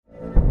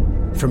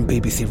From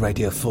BBC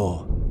Radio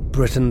 4,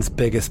 Britain's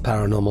biggest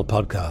paranormal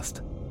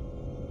podcast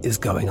is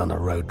going on a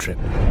road trip.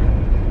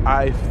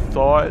 I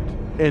thought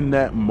in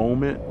that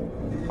moment,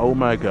 oh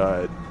my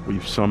God,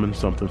 we've summoned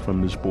something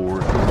from this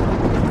board.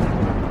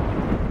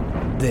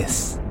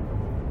 This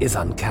is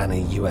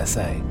Uncanny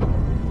USA.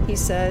 He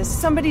says,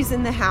 somebody's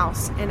in the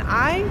house, and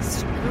I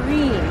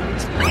screamed.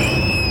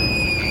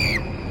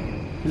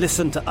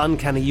 Listen to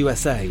Uncanny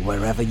USA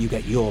wherever you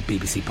get your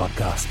BBC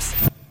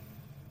podcasts,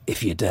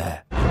 if you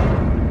dare.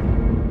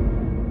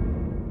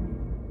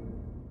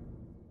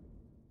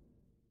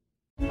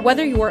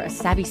 Whether you're a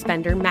savvy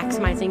spender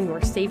maximizing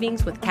your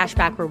savings with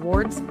cashback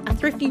rewards, a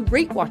thrifty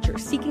rate watcher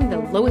seeking the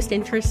lowest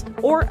interest,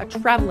 or a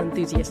travel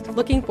enthusiast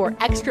looking for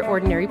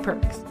extraordinary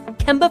perks,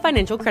 Kemba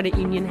Financial Credit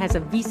Union has a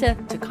visa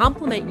to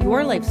complement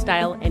your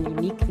lifestyle and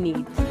unique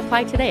needs.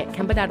 Apply today at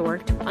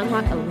Kemba.org to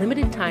unlock a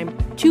limited-time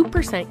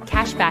 2%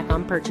 cash back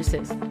on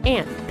purchases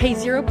and pay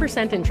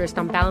 0% interest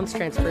on balance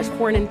transfers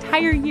for an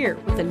entire year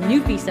with a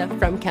new visa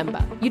from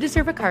Kemba. You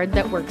deserve a card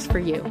that works for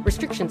you.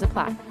 Restrictions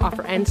apply.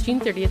 Offer ends June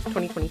 30th,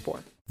 2024.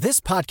 This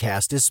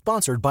podcast is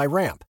sponsored by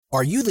Ramp.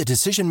 Are you the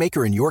decision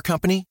maker in your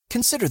company?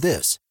 Consider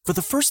this. For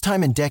the first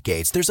time in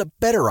decades, there's a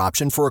better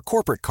option for a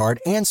corporate card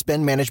and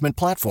spend management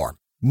platform.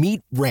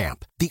 Meet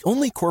Ramp, the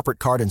only corporate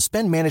card and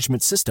spend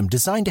management system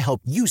designed to help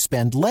you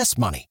spend less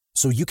money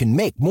so you can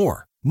make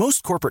more.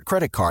 Most corporate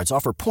credit cards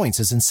offer points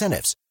as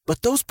incentives,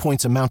 but those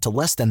points amount to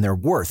less than their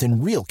worth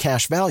in real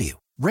cash value.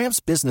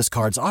 Ramp's business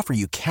cards offer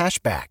you cash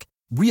back,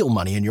 real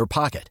money in your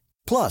pocket.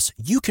 Plus,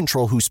 you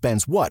control who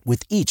spends what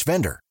with each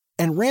vendor.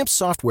 And Ramp's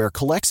software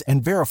collects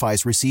and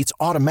verifies receipts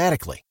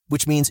automatically,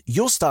 which means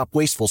you'll stop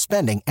wasteful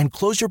spending and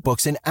close your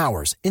books in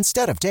hours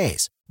instead of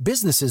days.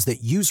 Businesses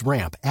that use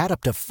Ramp add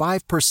up to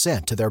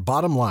 5% to their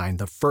bottom line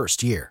the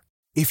first year.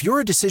 If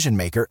you're a decision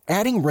maker,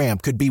 adding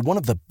Ramp could be one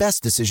of the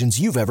best decisions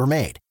you've ever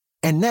made.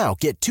 And now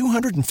get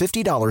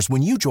 $250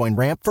 when you join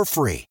Ramp for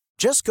free.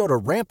 Just go to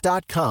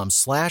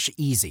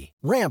ramp.com/easy.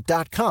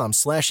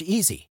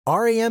 Ramp.com/easy.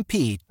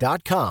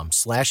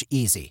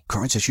 RAMP.com/easy.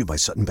 Cards issued by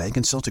Sutton Bank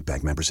and Celtic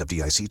Bank, members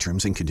FDIC.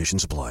 Terms and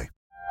conditions apply.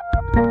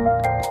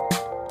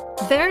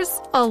 There's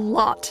a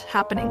lot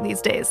happening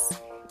these days.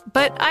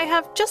 But I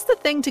have just the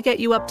thing to get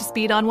you up to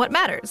speed on what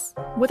matters,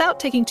 without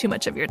taking too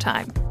much of your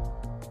time.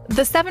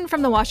 The 7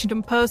 from the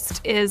Washington Post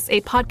is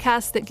a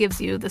podcast that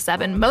gives you the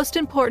 7 most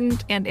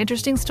important and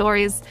interesting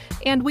stories,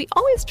 and we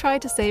always try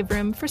to save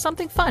room for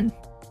something fun.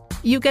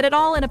 You get it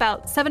all in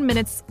about 7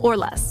 minutes or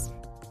less.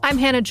 I'm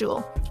Hannah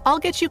Jewell. I'll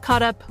get you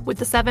caught up with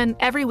the 7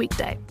 every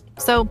weekday.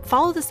 So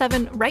follow the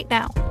 7 right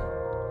now.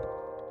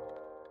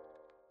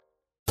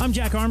 I'm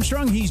Jack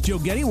Armstrong. He's Joe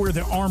Getty. We're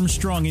the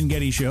Armstrong and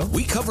Getty Show.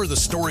 We cover the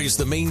stories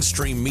the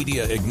mainstream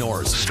media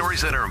ignores.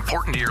 Stories that are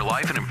important to your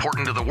life and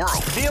important to the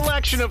world. The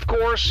election, of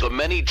course. The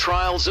many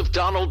trials of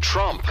Donald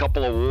Trump.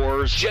 Couple of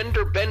wars.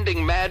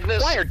 Gender-bending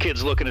madness. Why are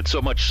kids looking at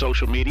so much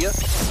social media?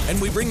 And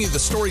we bring you the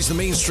stories the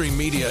mainstream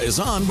media is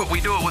on, but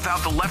we do it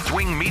without the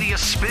left-wing media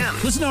spin.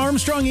 Listen to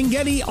Armstrong and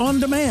Getty on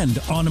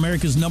demand on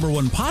America's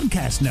 #1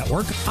 podcast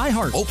network,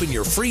 iHeart. Open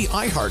your free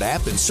iHeart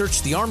app and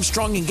search The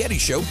Armstrong and Getty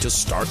Show to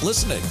start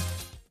listening.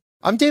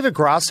 I'm David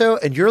Grasso,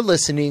 and you're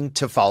listening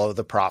to Follow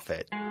the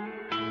Prophet.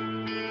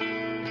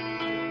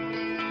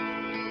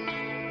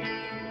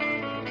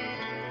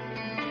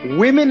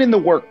 Women in the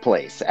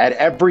workplace. At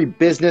every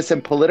business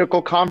and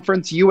political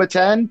conference you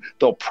attend,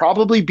 there'll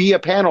probably be a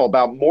panel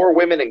about more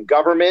women in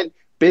government,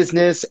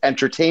 business,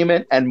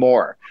 entertainment, and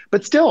more.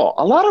 But still,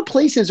 a lot of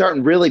places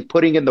aren't really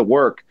putting in the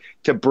work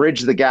to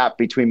bridge the gap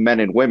between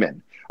men and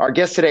women. Our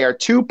guests today are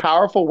 2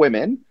 powerful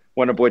women,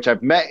 one of which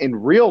I've met in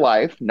real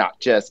life, not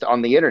just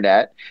on the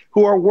internet,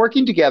 who are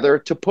working together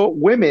to put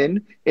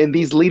women in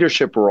these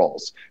leadership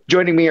roles.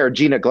 Joining me are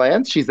Gina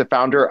Glantz, she's the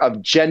founder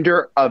of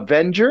Gender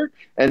Avenger,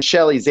 and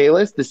Shelley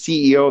Zalis, the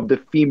CEO of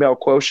the Female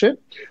Quotient.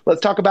 Let's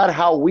talk about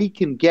how we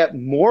can get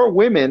more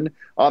women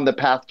on the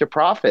path to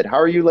profit. How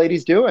are you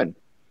ladies doing?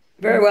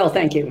 Very well,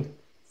 thank you.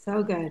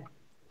 So good.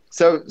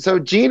 So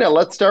Gina,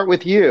 let's start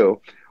with you.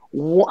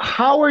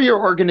 How are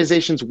your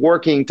organizations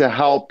working to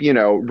help,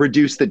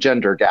 reduce the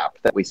gender gap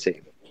that we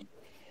see?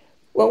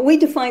 Well, we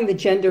define the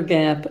gender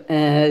gap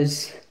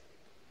as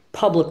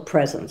public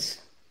presence,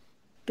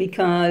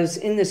 because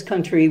in this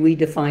country, we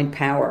define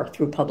power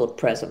through public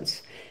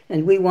presence.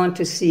 And we want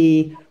to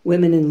see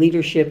women in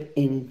leadership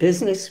in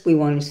business. We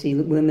want to see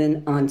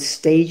women on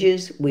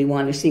stages. We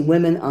want to see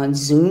women on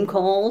Zoom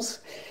calls.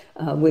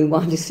 We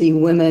want to see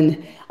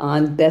women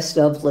on best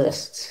of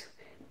lists.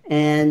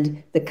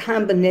 And the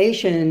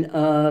combination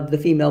of the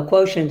Female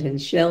Quotient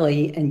and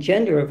Shelley and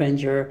Gender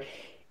Avenger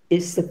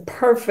is the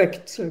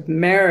perfect sort of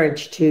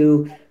marriage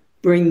to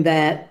bring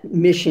that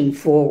mission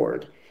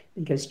forward.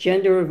 Because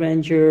Gender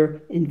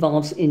Avenger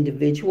involves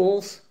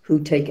individuals who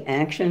take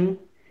action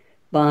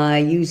by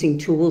using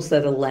tools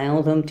that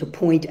allow them to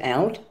point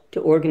out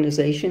to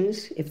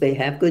organizations if they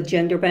have good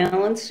gender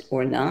balance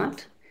or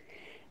not.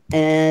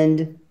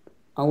 And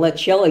I'll let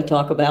Shelley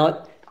talk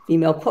about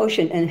Female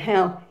Quotient and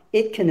how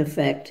it can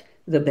affect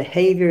the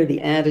behavior, the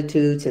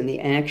attitudes, and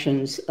the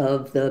actions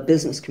of the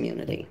business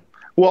community.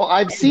 Well,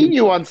 I've seen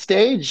you on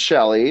stage,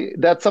 Shelley.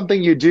 That's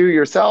something you do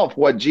yourself,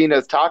 what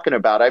Gina's talking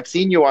about. I've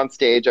seen you on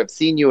stage. I've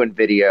seen you in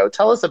video.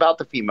 Tell us about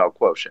the female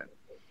quotient.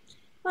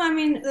 Well, I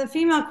mean, the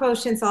female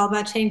quotient's all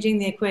about changing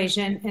the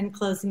equation and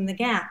closing the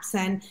gaps.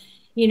 And,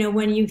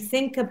 when you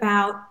think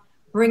about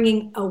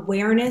bringing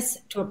awareness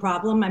to a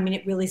problem, I mean,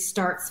 it really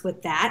starts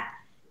with that.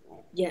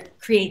 You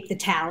create the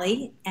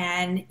tally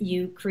and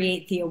you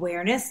create the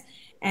awareness.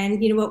 And,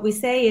 what we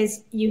say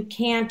is you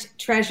can't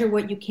treasure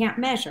what you can't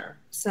measure.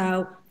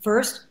 So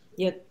first,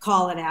 you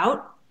call it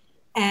out,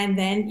 and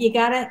then you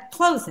got to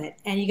close it,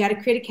 and you got to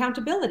create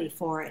accountability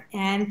for it.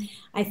 And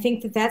I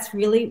think that that's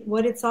really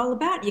what it's all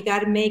about. You got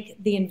to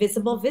make the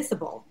invisible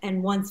visible.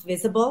 And once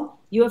visible,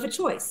 you have a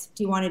choice.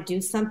 Do you want to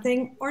do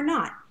something or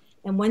not?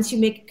 And once you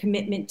make a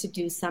commitment to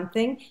do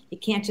something, you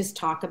can't just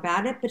talk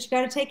about it, but you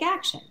got to take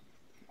action.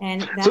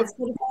 And that's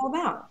what it's all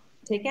about.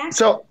 Take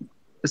action.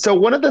 So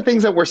one of the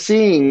things that we're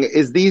seeing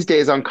is these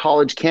days on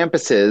college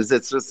campuses,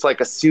 it's just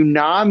like a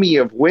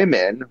tsunami of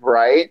women,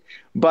 right?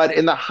 But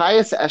in the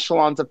highest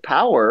echelons of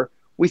power,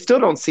 we still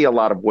don't see a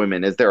lot of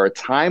women. Is there a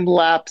time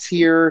lapse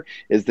here?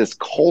 Is this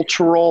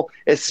cultural,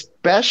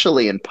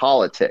 especially in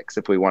politics,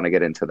 if we want to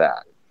get into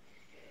that?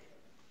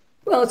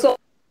 Well, it's all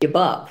the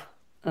above.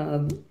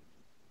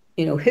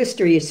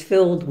 History is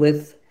filled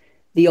with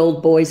the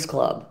old boys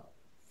club.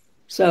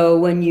 So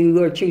when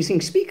you are choosing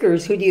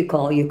speakers, who do you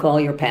call? You call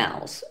your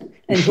pals.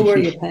 And who are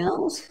your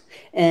pals?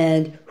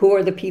 And who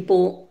are the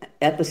people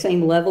at the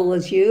same level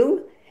as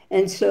you?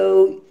 And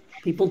so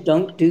people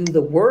don't do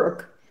the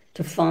work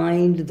to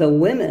find the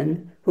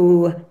women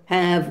who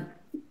have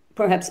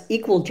perhaps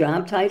equal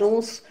job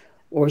titles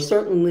or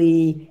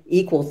certainly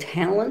equal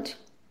talent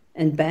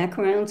and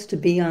backgrounds to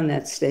be on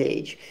that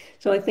stage.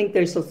 So I think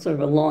there's a sort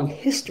of a long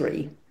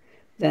history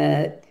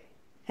that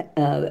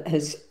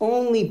has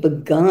only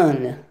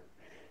begun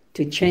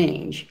to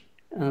change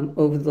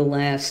over the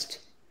last,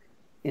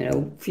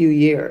 few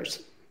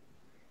years.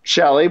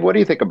 Shelley, what do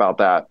you think about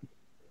that?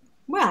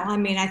 Well, I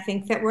mean, I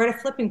think that we're at a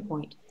flipping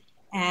point,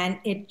 and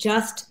it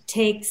just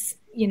takes,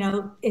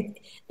 the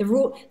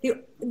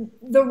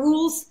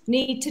rules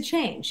need to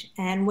change.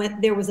 And when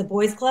there was a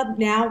boys' club,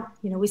 now,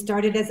 we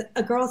started as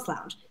a girls'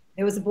 lounge.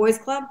 There was a boys'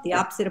 club. The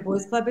opposite of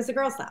boys' club is a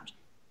girls' lounge.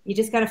 You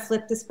just got to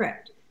flip the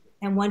script.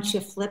 And once you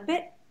flip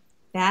it,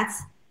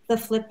 that's the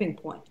flipping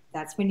point.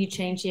 That's when you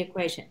change the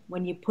equation.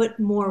 When you put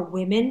more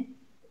women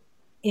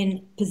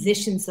in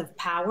positions of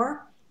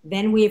power,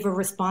 then we have a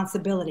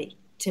responsibility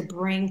to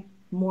bring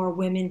more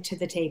women to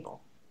the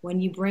table.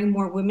 When you bring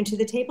more women to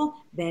the table,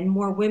 then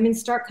more women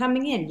start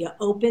coming in. You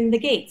open the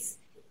gates.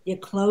 You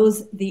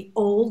close the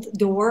old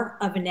door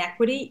of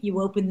inequity.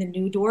 You open the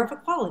new door of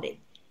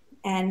equality.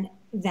 And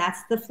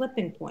that's the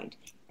flipping point.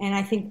 And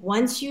I think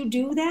once you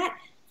do that,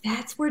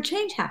 that's where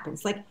change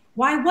happens. Like,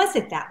 why was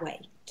it that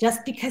way?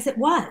 Just because it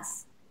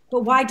was.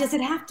 But why does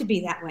it have to be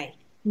that way?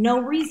 No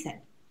reason.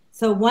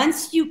 So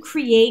once you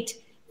create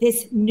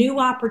this new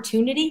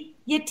opportunity,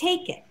 you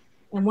take it.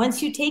 And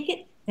once you take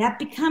it, that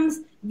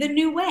becomes the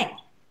new way.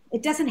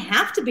 It doesn't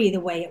have to be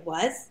the way it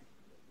was.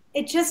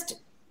 It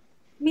just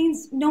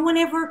means no one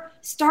ever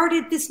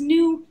started this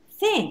new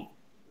thing.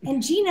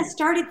 And Gina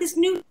started this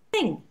new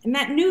thing. And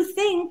that new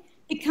thing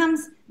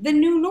becomes the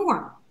new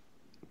norm.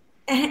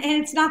 And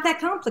it's not that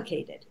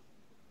complicated.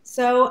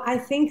 So I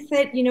think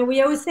that,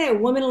 we always say a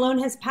woman alone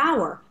has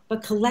power,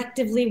 but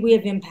collectively we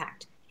have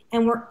impact.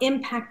 And we're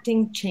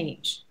impacting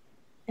change.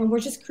 And we're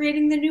just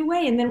creating the new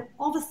way. And then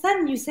all of a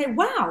sudden you say,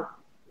 wow,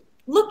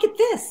 look at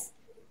this.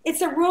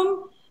 It's a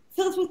room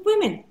filled with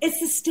women.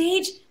 It's a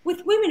stage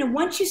with women. And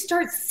once you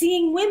start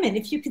seeing women,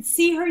 if you could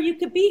see her, you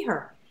could be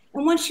her.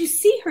 And once you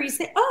see her, you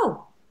say,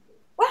 oh,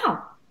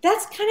 wow,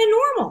 that's kind of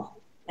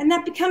normal. And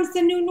that becomes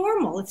the new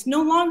normal. It's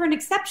no longer an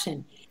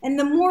exception. And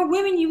the more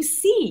women you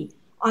see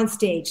on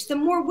stage, the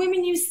more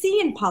women you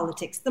see in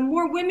politics, the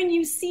more women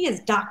you see as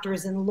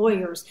doctors and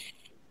lawyers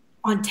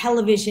on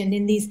television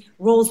in these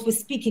roles with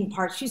speaking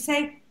parts, you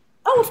say,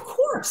 oh, of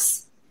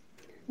course.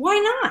 Why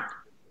not?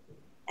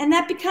 And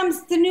that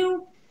becomes the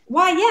new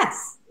why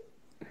yes.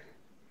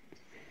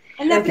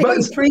 And that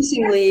becomes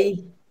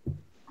increasingly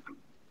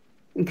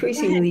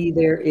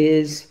there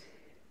is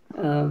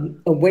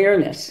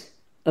awareness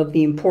of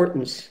the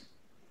importance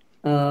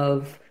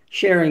of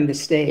sharing the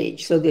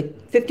stage. So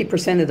that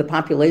 50% of the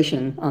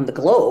population on the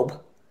globe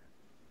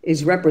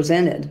is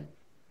represented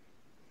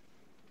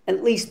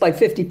at least by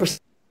 50%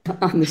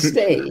 on the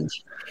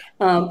stage.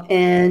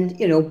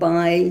 And,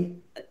 by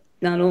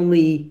not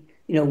only,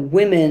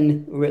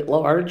 women writ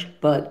large,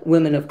 but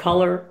women of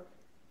color,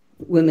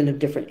 women of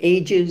different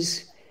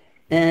ages.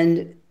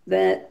 And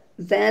that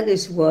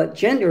is what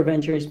Gender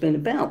Venture has been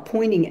about,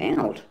 pointing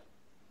out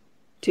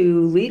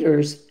to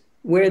leaders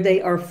where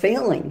they are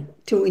failing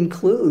to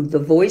include the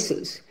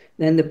voices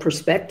and the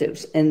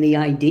perspectives and the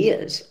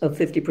ideas of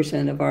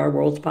 50% of our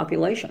world's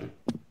population.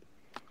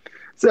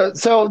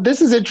 So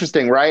this is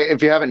interesting, right?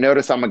 If you haven't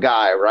noticed, I'm a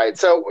guy, right?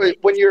 So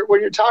when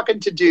you're talking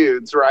to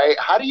dudes, right?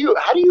 How do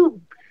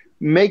you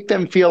make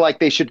them feel like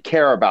they should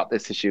care about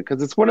this issue?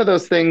 Because it's one of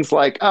those things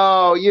like,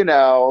 oh,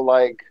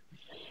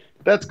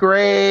 That's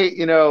great,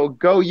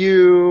 go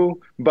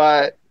you,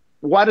 but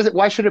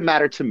why should it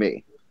matter to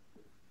me?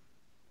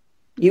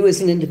 You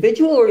as an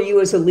individual or you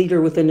as a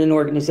leader within an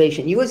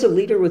organization? You as a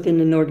leader within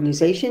an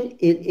organization,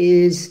 it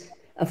is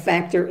a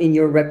factor in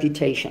your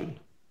reputation.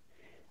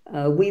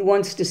 We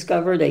once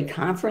discovered a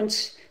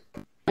conference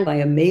by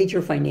a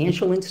major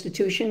financial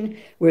institution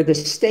where the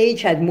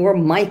stage had more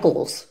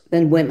Michaels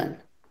than women.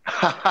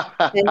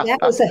 And that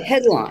was a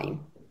headline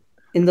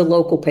in the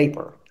local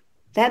paper.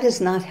 That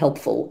is not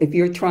helpful if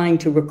you're trying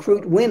to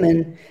recruit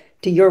women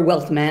to your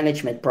wealth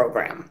management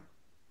program,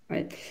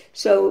 right?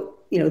 So,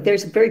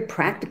 there's a very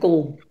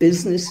practical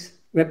business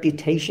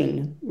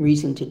reputation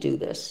reason to do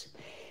this.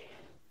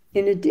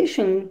 In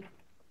addition,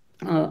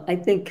 I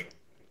think,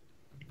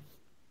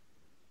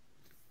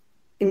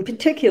 in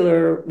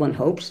particular, one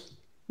hopes,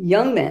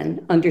 young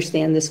men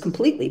understand this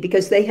completely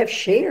because they have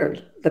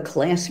shared the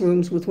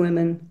classrooms with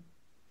women,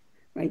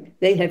 right?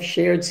 They have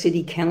shared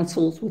city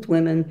councils with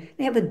women.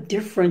 They have a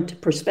different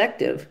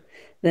perspective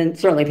than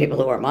certainly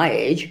people who are my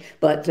age,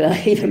 but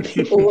even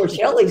people who are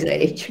Shelley's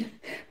age,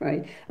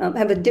 right,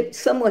 have a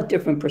somewhat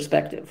different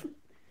perspective.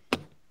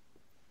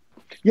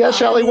 Yeah,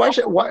 Shelley,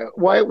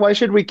 why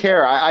should we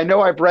care? I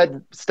know I've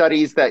read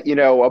studies that,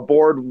 a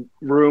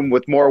boardroom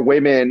with more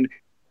women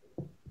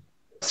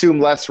assume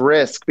less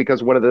risk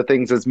because one of the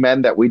things as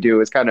men that we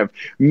do is kind of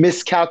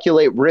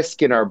miscalculate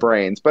risk in our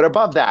brains. But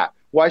above that,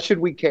 why should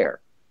we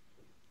care?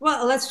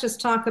 Well, let's just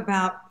talk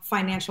about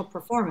financial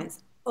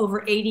performance.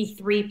 Over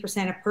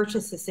 83% of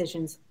purchase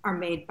decisions are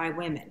made by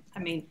women. I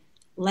mean,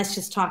 let's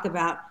just talk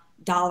about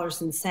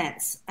dollars and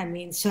cents. I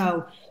mean,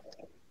 so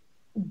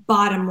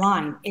bottom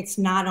line, it's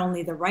not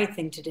only the right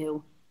thing to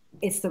do,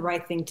 it's the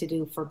right thing to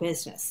do for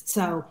business.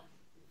 So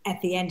at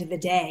the end of the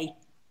day,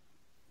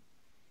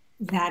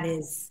 that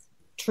is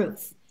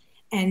truth.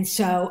 And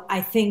so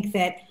I think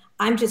that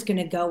I'm just going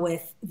to go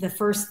with the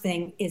first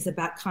thing is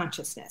about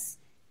consciousness.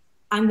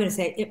 I'm going to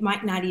say it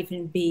might not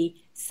even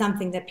be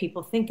something that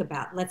people think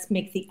about. Let's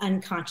make the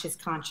unconscious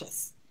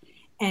conscious.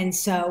 And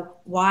so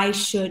why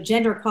should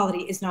gender equality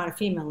is not a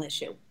female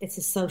issue. It's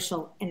a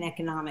social and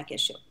economic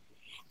issue.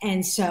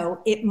 And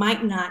so it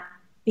might not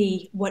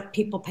be what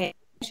people pay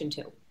attention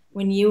to.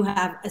 When you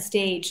have a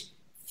stage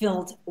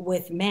filled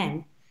with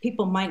men,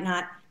 people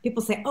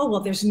say, oh,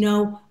 well, there's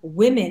no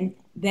women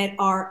that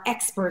are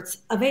experts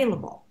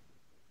available.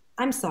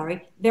 I'm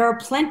sorry, there are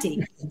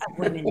plenty of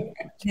women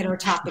that are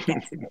topic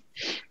experts.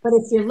 But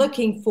if you're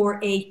looking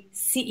for a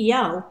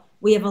CEO,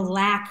 we have a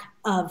lack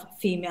of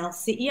female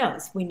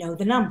CEOs. We know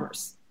the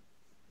numbers,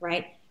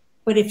 right?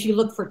 But if you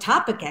look for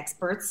topic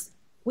experts,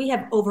 we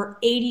have over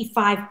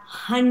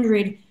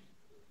 8,500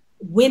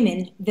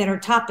 women that are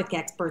topic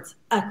experts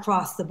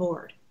across the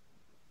board.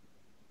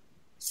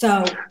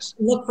 So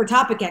look for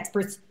topic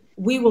experts.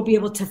 We will be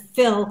able to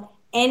fill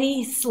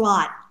any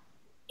slot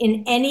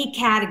in any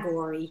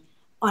category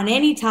on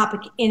any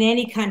topic in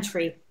any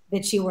country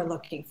that you are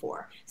looking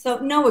for. So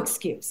no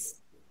excuse.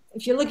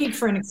 If you're looking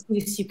for an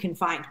excuse, you can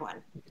find one.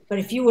 But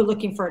if you were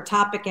looking for a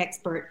topic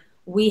expert,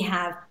 we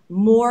have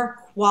more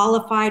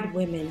qualified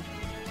women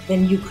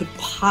than you could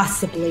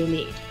possibly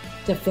need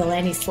to fill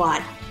any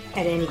slot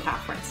at any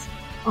conference,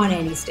 on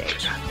any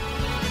stage.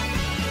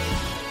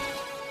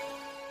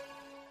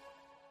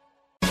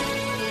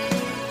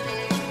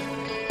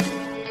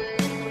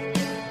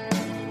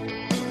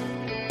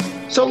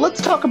 So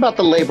let's talk about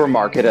the labor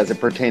market as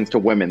it pertains to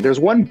women. There's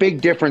one big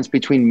difference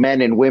between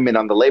men and women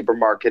on the labor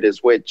market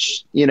is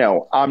which,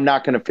 I'm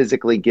not going to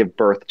physically give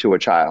birth to a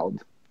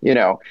child,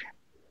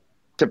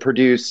 to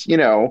produce,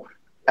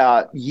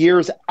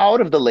 years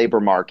out of the labor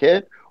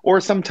market. Or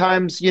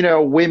sometimes,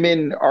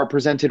 women are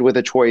presented with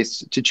a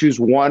choice to choose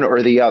one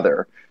or the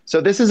other.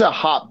 So this is a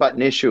hot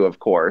button issue, of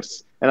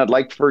course, and I'd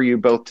like for you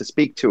both to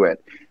speak to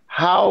it.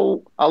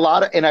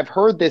 And I've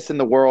heard this in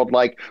the world,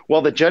 like,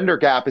 well, the gender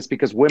gap is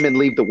because women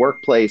leave the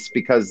workplace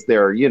because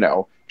they're,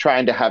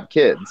 trying to have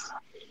kids.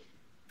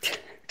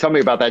 Tell me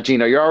about that,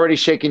 Gina. You're already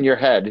shaking your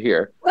head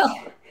here. Well,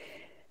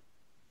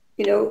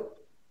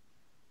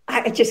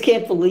 I just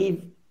can't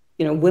believe,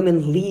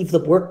 women leave the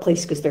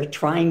workplace because they're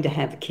trying to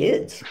have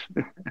kids.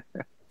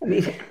 I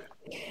mean,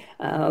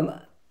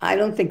 I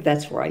don't think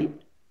that's right.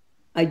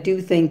 I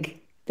do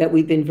think that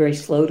we've been very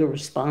slow to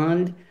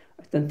respond.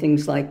 Than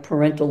things like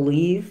parental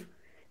leave.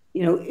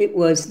 It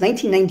was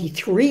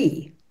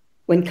 1993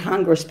 when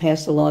Congress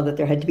passed a law that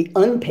there had to be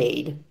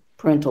unpaid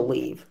parental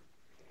leave.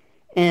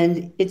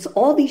 And it's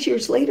all these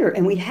years later,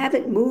 and we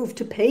haven't moved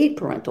to paid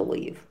parental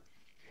leave.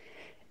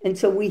 And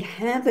so we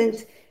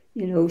haven't,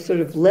 sort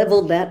of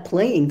leveled that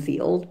playing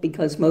field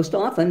because most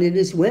often it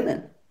is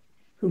women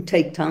who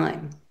take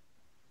time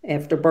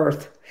after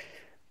birth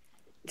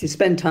to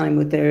spend time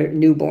with their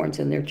newborns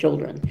and their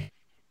children.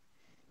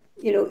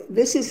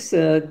 This is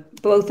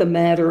both a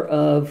matter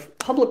of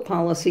public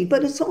policy,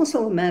 but it's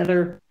also a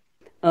matter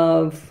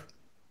of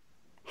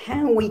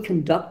how we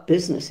conduct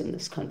business in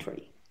this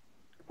country.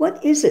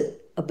 What is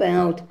it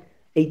about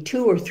a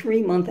 2 or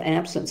 3 month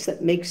absence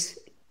that makes,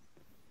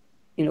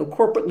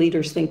 corporate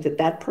leaders think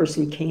that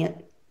person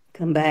can't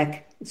come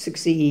back,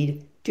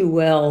 succeed, do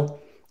well,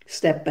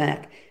 step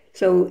back.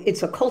 So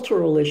it's a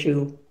cultural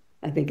issue,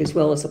 I think, as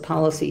well as a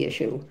policy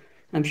issue.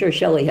 I'm sure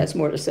Shelley has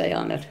more to say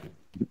on it.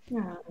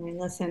 Yeah, I mean,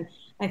 listen,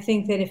 I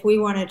think that if we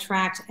want to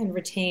attract and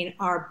retain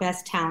our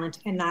best talent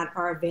and not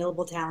our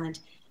available talent,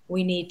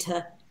 we need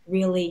to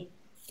really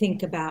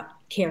think about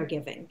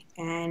caregiving.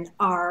 And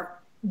our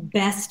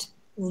best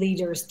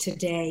leaders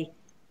today,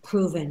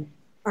 proven,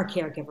 are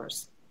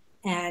caregivers.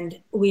 And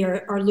we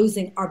are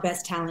losing our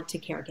best talent to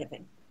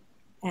caregiving,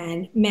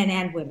 and men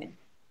and women.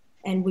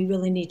 And we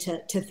really need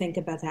to think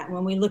about that.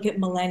 When we look at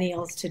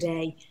millennials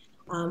today,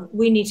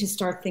 we need to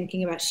start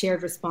thinking about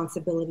shared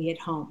responsibility at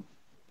home.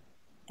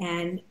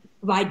 And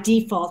by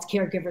default,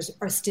 caregivers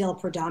are still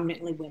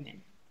predominantly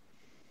women.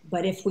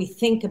 But if we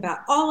think about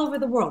all over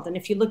the world, and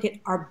if you look at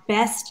our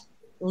best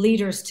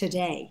leaders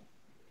today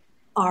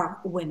are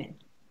women,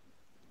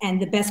 and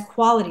the best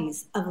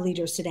qualities of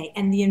leaders today,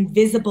 and the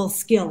invisible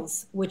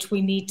skills, which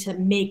we need to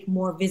make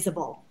more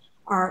visible,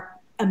 are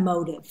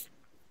emotive,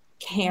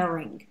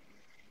 caring,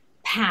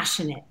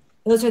 passionate.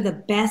 Those are the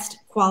best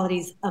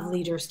qualities of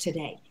leaders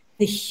today,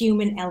 the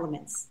human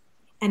elements,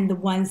 and the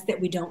ones that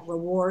we don't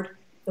reward,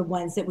 the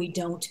ones that we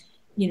don't,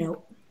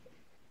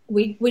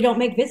 we don't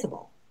make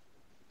visible.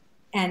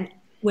 And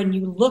when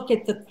you look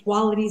at the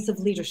qualities of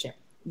leadership,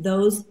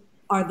 those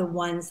are the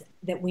ones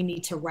that we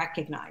need to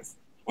recognize.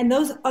 And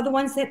those are the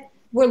ones that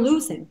we're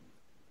losing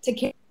to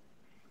care.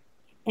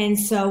 And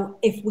so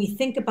if we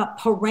think about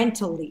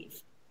parental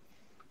leave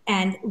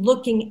and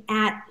looking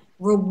at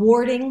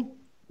rewarding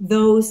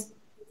those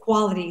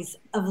qualities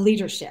of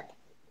leadership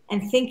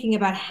and thinking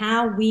about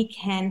how we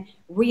can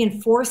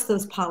reinforce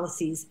those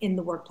policies in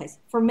the workplace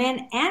for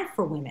men and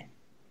for women.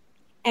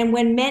 And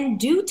when men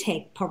do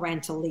take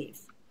parental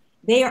leave,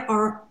 they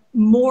are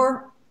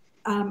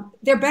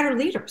they're better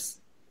leaders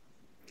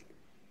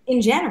in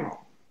general.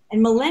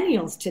 And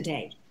millennials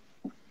today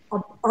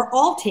are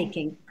all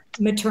taking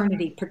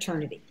maternity,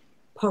 paternity,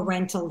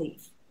 parental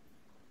leave,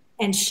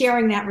 and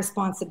sharing that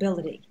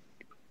responsibility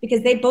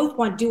because they both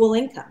want dual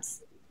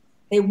incomes.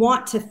 They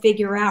want to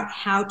figure out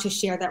how to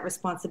share that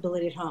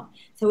responsibility at home.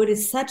 So it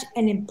is such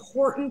an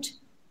important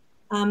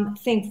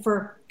thing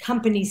for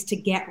companies to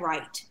get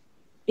right,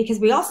 because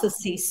we also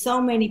see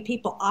so many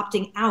people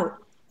opting out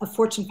of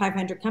Fortune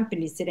 500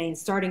 companies today and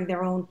starting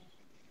their own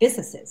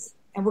businesses.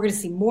 And we're going to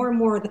see more and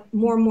more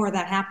of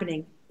that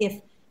happening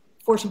if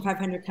Fortune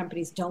 500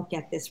 companies don't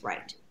get this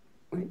right.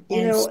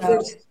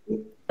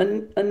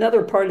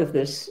 Another part of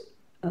this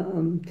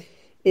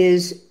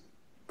is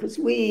because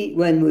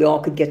when we all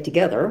could get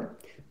together,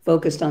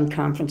 focused on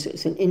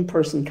conferences and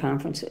in-person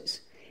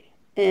conferences.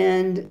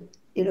 And,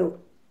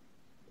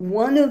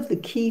 one of the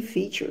key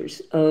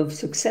features of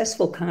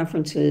successful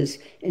conferences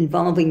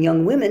involving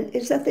young women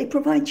is that they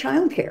provide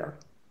childcare,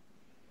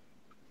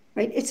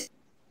 right?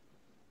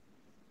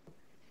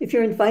 If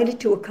you're invited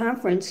to a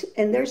conference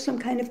and there's some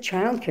kind of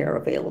childcare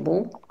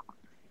available,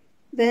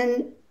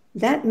 then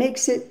that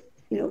makes it,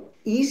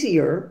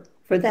 easier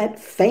for that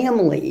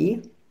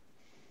family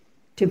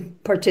to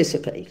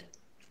participate.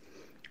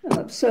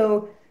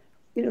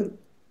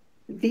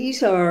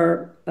 These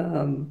are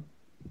kind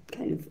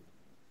of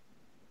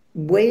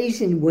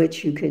ways in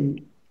which you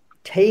can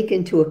take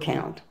into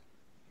account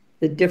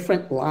the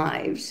different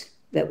lives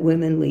that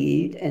women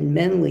lead and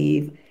men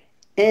lead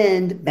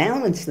and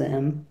balance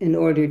them in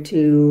order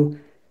to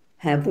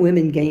have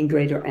women gain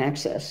greater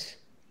access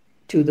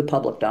to the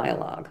public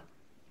dialogue.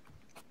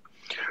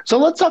 So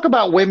let's talk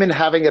about women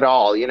having it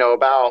all.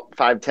 About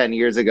 5-10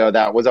 years ago,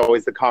 that was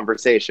always the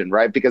conversation,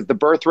 right? Because the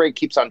birth rate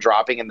keeps on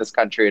dropping in this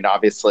country. And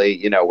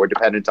obviously, we're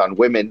dependent on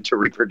women to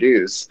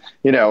reproduce,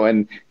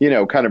 and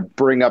kind of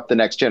bring up the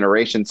next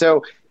generation.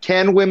 So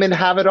can women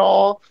have it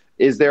all?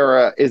 Is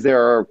there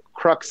a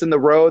crux in the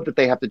road that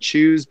they have to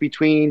choose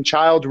between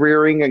child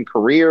rearing and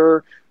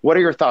career? What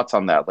are your thoughts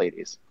on that,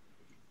 ladies?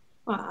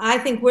 Well, I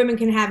think women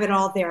can have it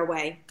all their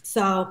way.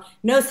 So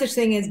no such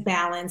thing as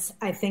balance.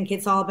 I think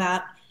it's all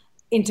about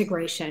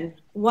integration.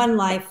 One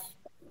life,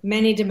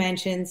 many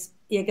dimensions.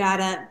 You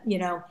gotta,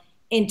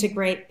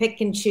 integrate,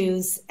 pick and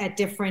choose at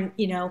different,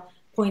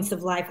 points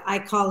of life. I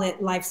call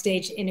it life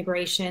stage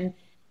integration.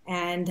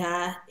 And,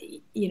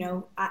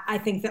 I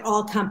think that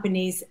all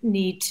companies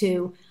need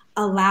to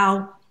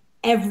allow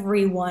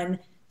everyone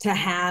to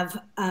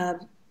have,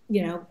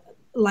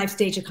 life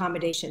stage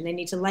accommodation. They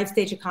need to life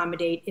stage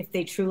accommodate if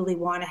they truly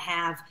want to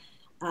have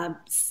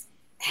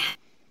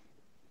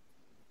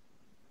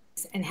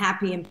and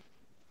happy and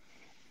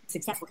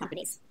successful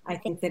companies. I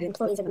think that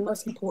employees are the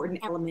most important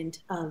element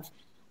of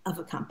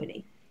a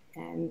company.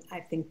 And I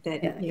think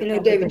that,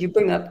 David, you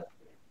bring up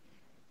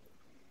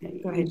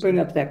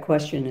that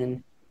question,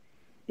 and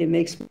it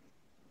makes,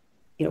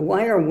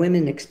 why are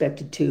women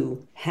expected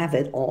to have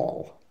it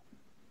all?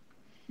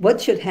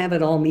 What should have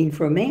it all mean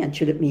for a man?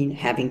 Should it mean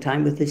having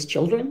time with his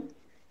children,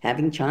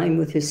 having time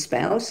with his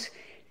spouse?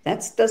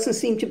 That doesn't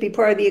seem to be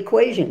part of the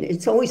equation.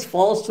 It always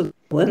falls to the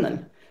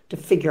women to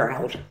figure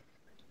out,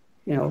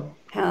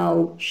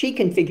 how she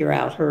can figure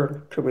out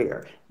her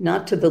career,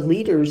 not to the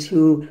leaders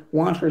who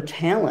want her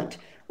talent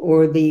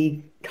or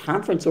the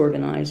conference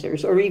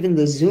organizers or even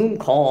the Zoom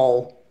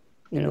call,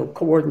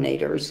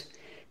 coordinators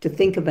to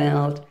think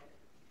about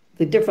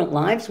the different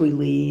lives we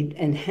lead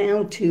and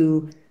how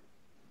to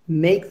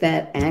make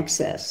that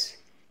access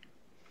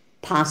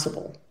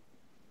possible.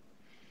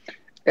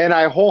 And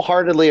I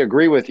wholeheartedly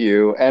agree with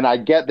you. And I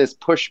get this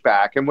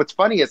pushback. And what's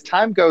funny, as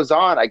time goes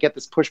on, I get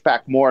this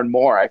pushback more and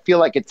more. I feel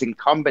like it's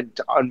incumbent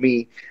on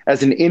me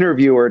as an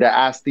interviewer to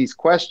ask these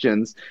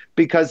questions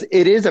because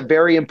it is a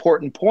very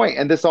important point.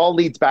 And this all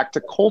leads back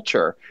to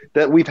culture,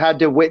 that we've had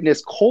to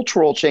witness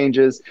cultural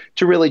changes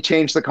to really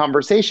change the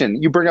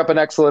conversation. You bring up an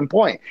excellent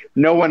point.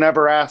 No one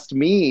ever asked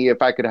me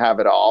if I could have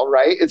it all,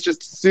 right? It's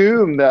just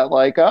assumed that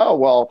like, oh,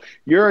 well,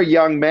 you're a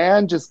young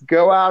man, just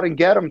go out and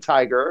get them,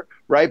 Tiger.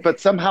 Right. But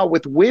somehow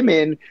with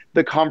women,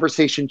 the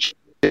conversation changes.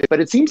 But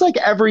it seems like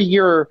every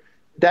year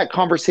that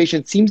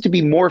conversation seems to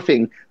be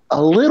morphing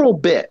a little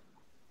bit.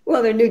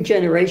 Well, there are new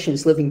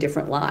generations living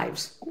different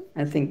lives.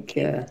 I think,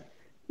 the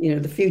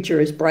future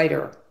is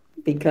brighter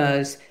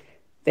because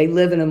they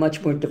live in a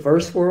much more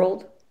diverse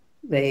world.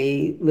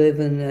 They live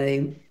in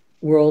a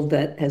world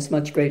that has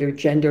much greater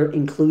gender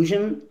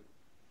inclusion.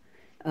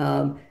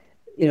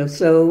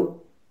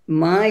 So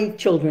my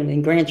children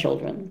and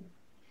grandchildren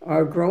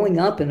are growing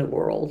up in a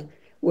world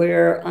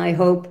where I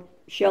hope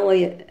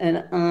Shelley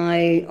and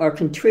I are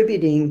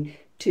contributing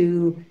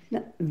to,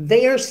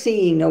 they are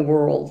seeing a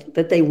world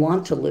that they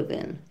want to live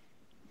in.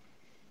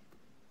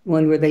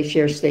 One where they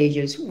share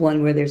stages,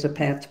 one where there's a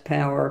path to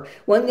power,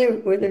 one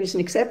where there's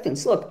an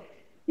acceptance. Look,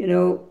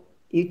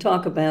 you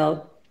talk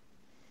about,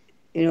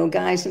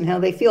 guys and how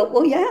they feel.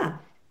 Well, yeah,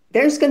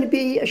 there's going to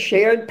be a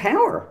shared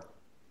power.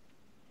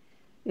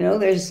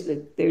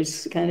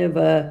 There's kind of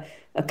a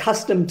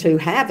custom to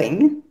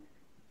having.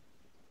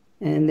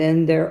 And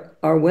then there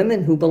are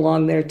women who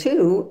belong there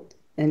too.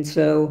 And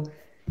so,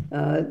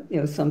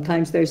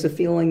 sometimes there's a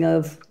feeling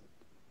of,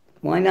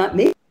 why not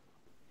me?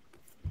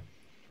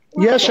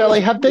 Yeah, Shelley,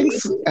 have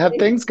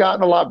things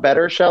gotten a lot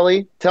better,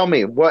 Shelley? Tell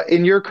me, what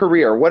in your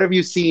career, what have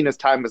you seen as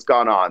time has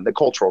gone on, the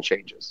cultural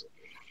changes?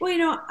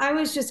 Well, I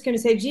was just going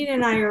to say, Gina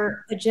and I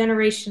are a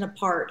generation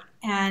apart.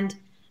 And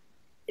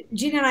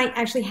Gina and I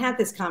actually had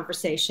this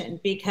conversation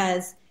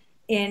because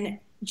in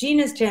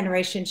Gina's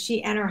generation,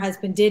 she and her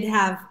husband did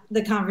have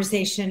the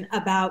conversation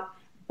about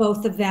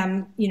both of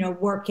them,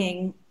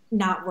 working,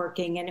 not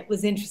working. And it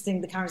was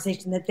interesting, the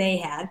conversation that they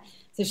had.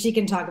 So she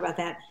can talk about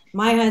that.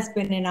 My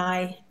husband and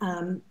I,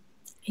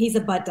 he's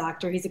a butt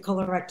doctor. He's a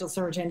colorectal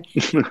surgeon.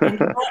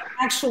 And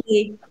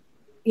actually,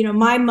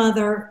 my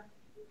mother,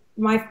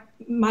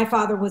 my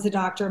father was a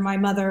doctor. My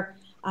mother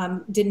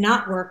did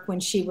not work when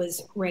she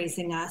was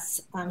raising us.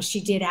 She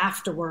did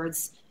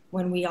afterwards,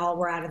 when we all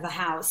were out of the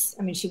house.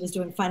 I mean, she was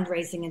doing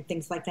fundraising and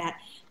things like that.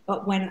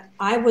 But when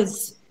I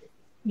was,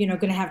 going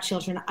to have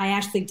children, I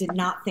actually did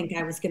not think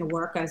I was going to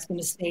work. I was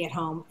going to stay at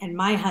home. And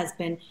my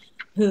husband,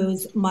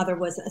 whose mother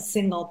was a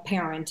single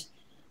parent,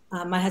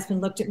 my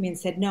husband looked at me and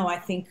said, no, I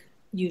think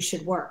you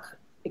should work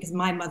because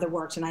my mother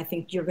worked and I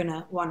think you're going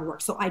to want to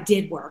work. So I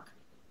did work,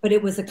 but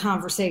it was a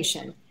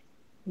conversation.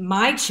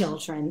 My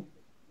children,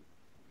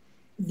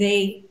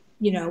 they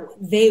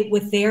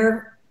with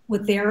their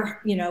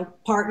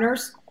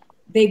partners,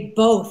 they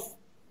both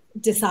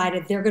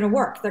decided they're going to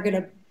work. They're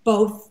going to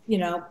both,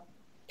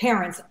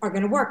 parents are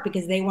going to work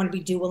because they want to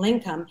be dual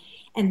income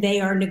and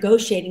they are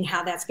negotiating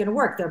how that's going to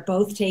work. They're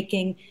both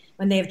taking,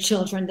 when they have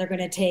children, they're going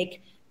to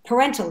take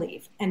parental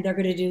leave and they're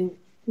going to do,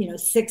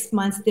 6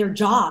 months, their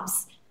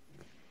jobs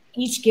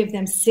each give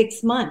them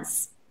 6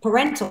 months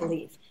parental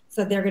leave.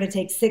 So they're going to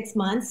take 6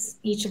 months,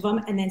 each of them,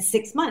 and then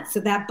 6 months.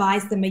 So that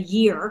buys them a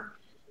year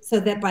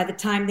so that by the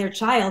time their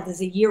child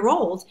is a year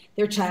old,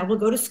 their child will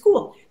go to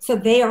school. So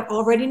they are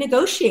already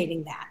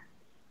negotiating that.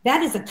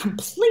 That is a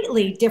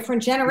completely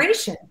different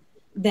generation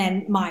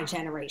than my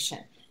generation.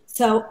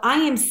 So I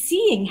am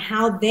seeing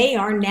how they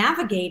are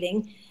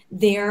navigating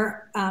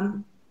their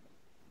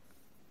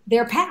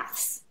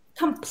paths.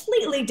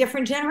 Completely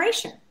different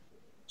generation.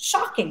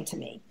 Shocking to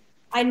me.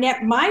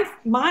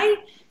 My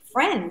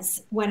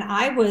friends, when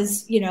I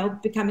was,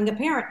 becoming a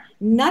parent,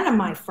 none of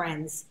my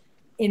friends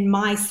in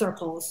my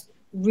circles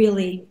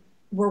really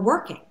were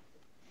working.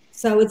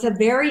 So it's a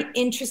very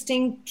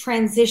interesting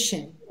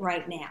transition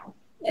right now.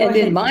 And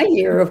in my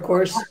year, of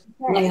course,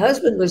 my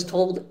husband was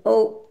told,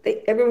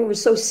 everyone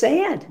was so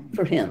sad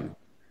for him.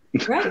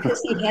 Right.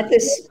 Because he had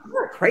this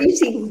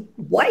crazy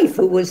wife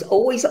who was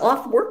always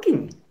off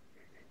working.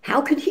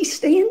 How could he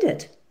stand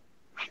it?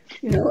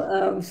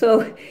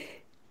 So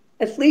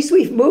at least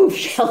we've moved,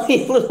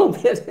 Shelley, a little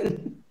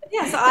bit.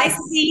 Yeah, so I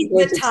see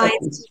the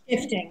tides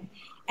shifting.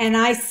 And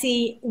I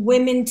see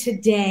women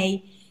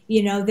today,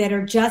 that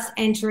are just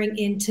entering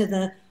into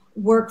the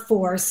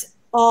workforce,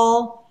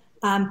 all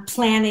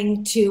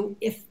planning to,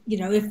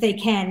 if they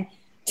can,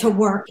 to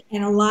work.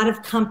 And a lot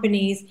of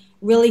companies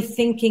really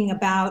thinking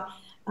about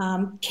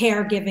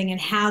caregiving and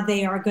how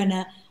they are going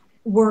to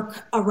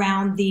work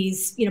around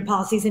these,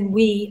 policies. And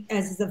we,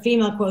 as the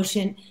Female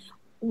Quotient,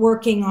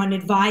 working on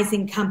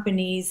advising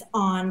companies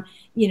on,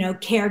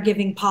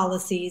 caregiving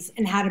policies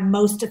and how to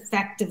most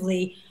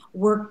effectively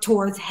work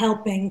towards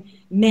helping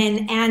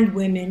men and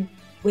women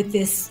with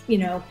this,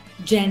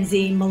 Gen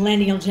Z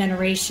millennial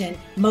generation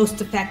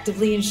most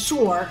effectively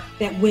ensure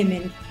that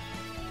women,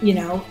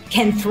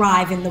 can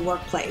thrive in the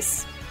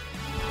workplace.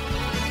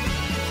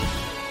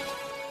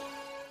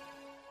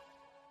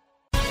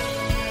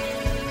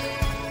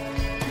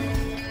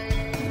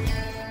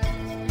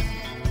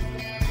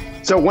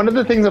 So one of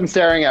the things I'm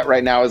staring at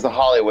right now is the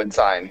Hollywood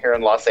sign here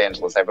in Los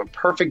Angeles. I have a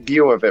perfect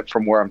view of it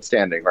from where I'm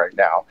standing right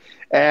now.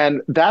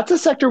 And that's a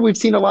sector we've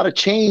seen a lot of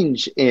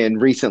change in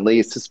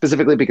recently,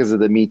 specifically because of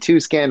the Me Too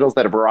scandals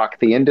that have rocked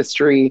the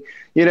industry.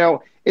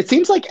 It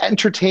seems like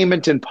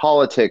entertainment and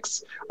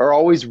politics are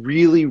always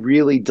really,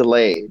 really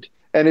delayed.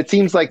 And it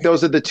seems like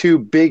those are the two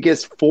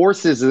biggest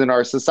forces in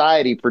our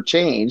society for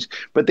change,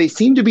 but they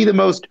seem to be the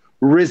most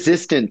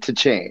resistant to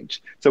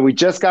change. So we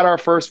just got our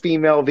first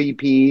female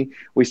VP.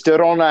 We still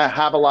don't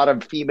have a lot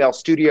of female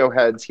studio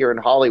heads here in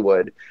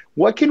Hollywood.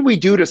 What can we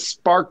do to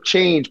spark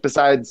change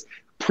besides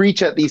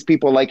preach at these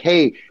people like,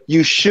 hey,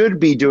 you should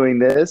be doing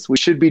this. We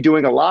should be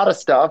doing a lot of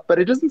stuff, but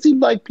it doesn't seem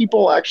like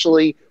people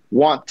actually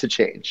want to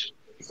change.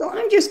 So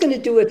I'm just going to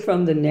do it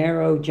from the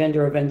narrow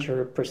gender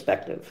adventure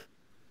perspective.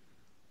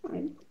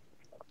 Right?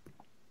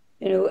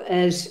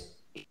 If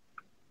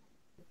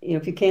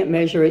you can't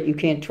measure it, you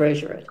can't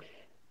treasure it.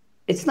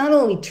 It's not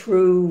only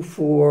true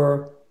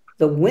for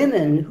the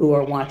women who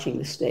are watching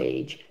the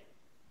stage,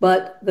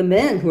 but the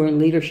men who are in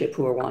leadership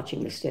who are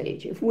watching the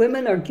stage. If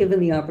women are given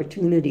the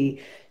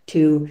opportunity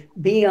to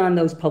be on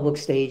those public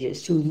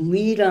stages, to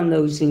lead on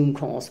those Zoom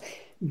calls,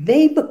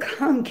 they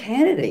become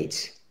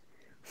candidates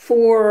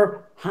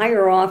for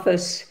higher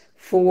office,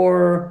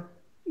 for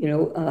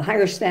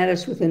higher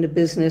status within a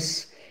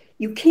business.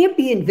 You can't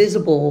be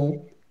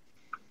invisible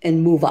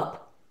and move up.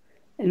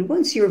 And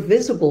once you're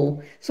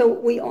visible, so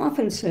we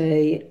often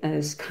say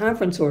as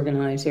conference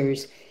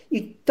organizers,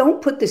 you don't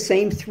put the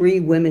same 3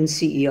 women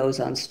CEOs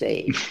on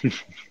stage.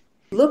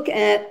 Look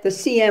at the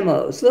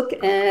CMOs, look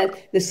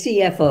at the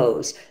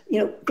CFOs.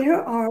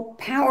 There are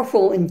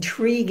powerful,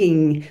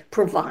 intriguing,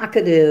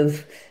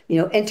 provocative,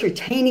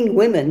 entertaining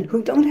women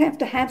who don't have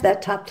to have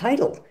that top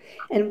title.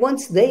 And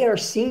once they are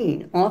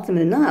seen often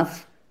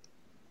enough,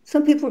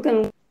 some people are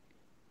going to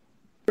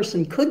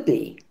person could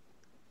be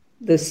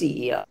the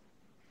CEO.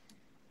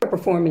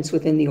 Performance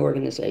within the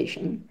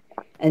organization.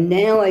 And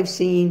now I've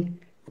seen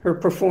her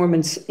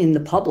performance in the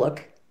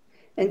public.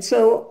 And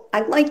so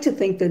I like to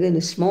think that in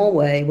a small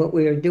way, what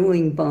we are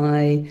doing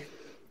by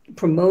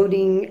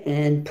promoting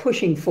and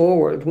pushing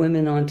forward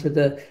women onto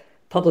the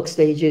public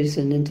stages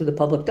and into the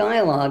public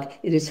dialogue,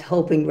 it is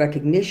helping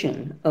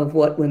recognition of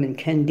what women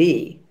can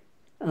be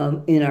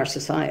in our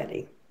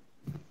society.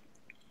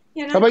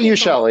 How about you,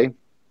 Shelley?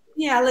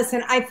 Yeah,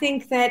 listen, I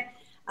think that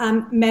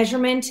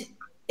measurement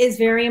is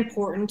very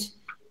important.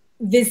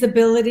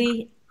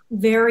 Visibility,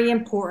 very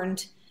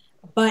important,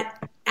 but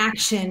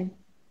action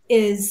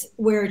is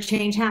where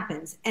change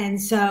happens. And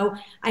so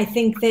I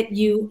think that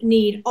you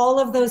need all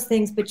of those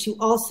things, but you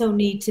also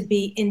need to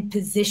be in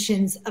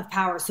positions of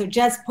power. So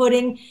just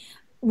putting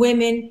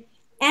women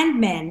and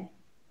men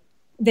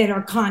that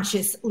are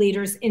conscious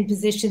leaders in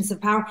positions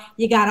of power,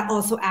 you got to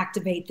also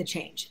activate the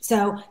change.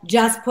 So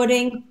just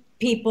putting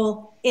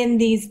people in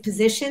these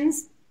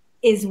positions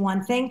is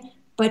one thing,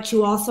 but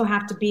you also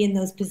have to be in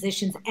those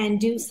positions and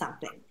do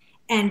something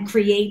and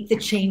create the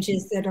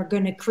changes that are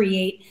going to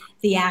create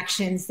the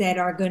actions that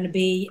are going to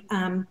be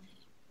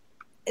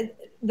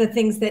the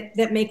things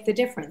that make the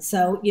difference.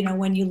 So,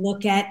 when you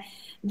look at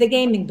the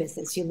gaming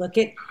business, you look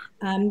at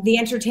the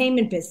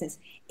entertainment business,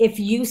 if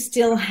you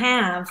still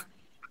have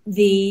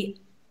the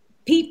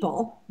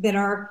people that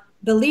are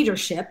the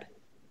leadership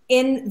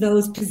in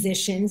those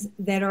positions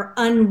that are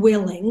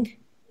unwilling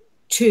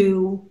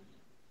to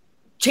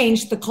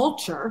change the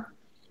culture,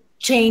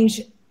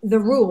 change the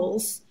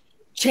rules,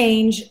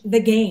 change the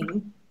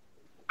game,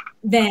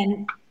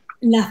 then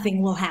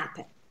nothing will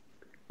happen.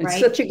 It's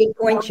right? such a good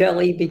point,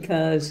 Shelley,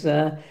 because,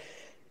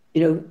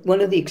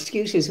 one of the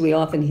excuses we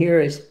often hear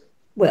is,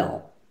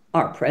 well,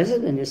 our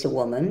president is a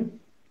woman.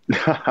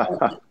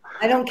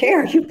 I don't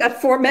care. You've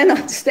got 4 men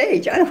on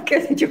stage. I don't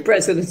care that your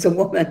president's a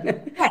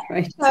woman.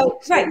 Right. So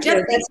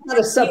that's not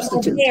a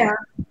substitute. There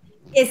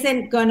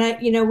isn't gonna,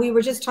 we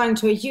were just talking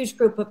to a huge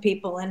group of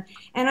people and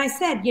I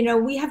said,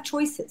 we have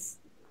choices.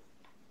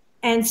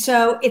 And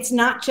so it's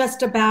not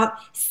just about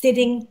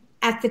sitting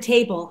at the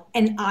table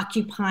and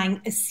occupying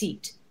a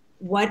seat.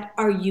 What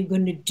are you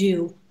going to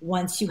do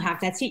once you have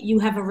that seat? You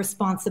have a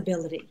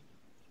responsibility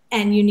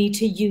and you need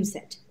to use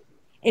it.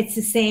 It's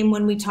the same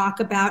when we talk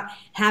about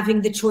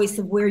having the choice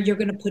of where you're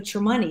going to put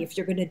your money. If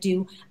you're going to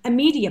do a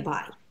media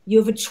buy, you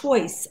have a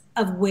choice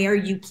of where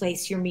you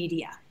place your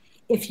media.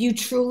 If you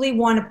truly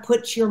want to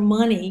put your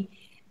money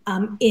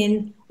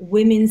in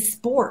women's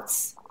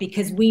sports,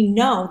 because we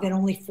know that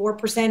only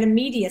 4% of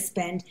media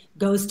spend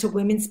goes to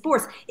women's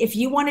sports. If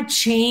you want to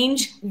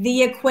change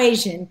the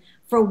equation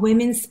for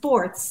women's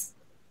sports,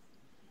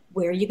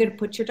 where are you going to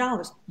put your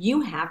dollars?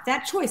 You have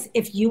that choice.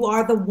 If you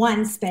are the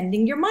one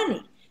spending your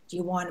money, do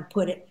you want to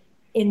put it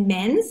in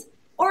men's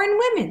or in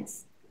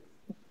women's?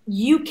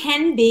 you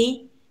can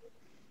be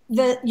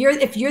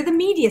if you're the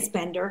media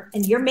spender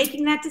and you're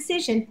making that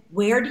decision,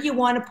 where do you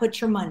want to put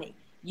your money?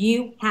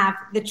 You have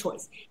the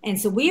choice. And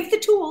so we have the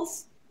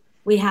tools.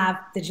 We have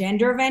the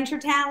Gender Avenger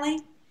Tally.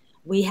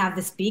 We have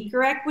the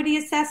Speaker Equity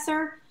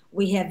Assessor.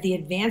 We have the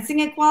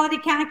Advancing Equality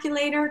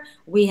Calculator.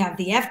 We have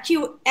the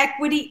FQ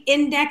Equity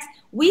Index.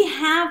 We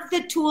have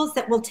the tools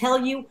that will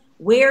tell you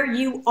where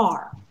you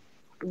are,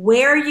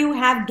 where you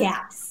have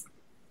gaps.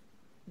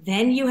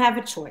 Then you have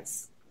a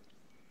choice.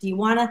 Do you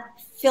want to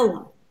fill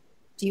them?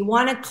 Do you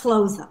want to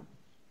close them?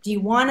 Do you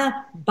want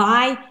to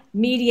buy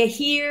media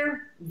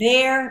here,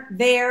 there?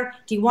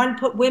 Do you want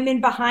to put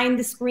women behind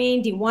the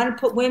screen? Do you want to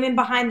put women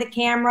behind the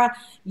camera?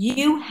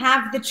 You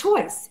have the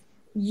choice.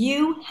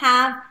 You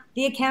have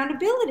the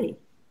accountability.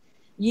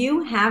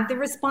 You have the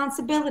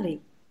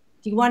responsibility.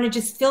 Do you want to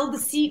just fill the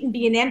seat and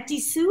be an empty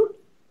suit?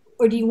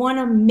 Or do you want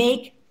to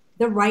make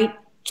the right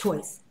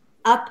choice?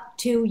 Up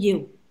to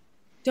you.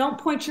 Don't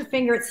point your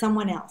finger at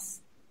someone else.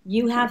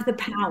 You have the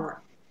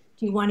power.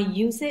 Do you want to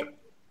use it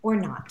or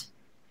not?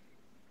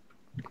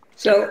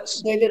 So,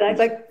 David, I'd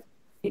like.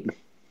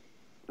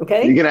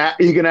 Okay. You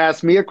gonna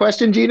ask me a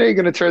question, Gina? You're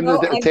gonna turn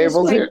the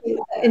tables here?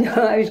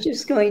 I was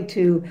just going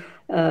to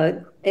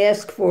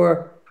ask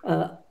for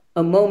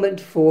a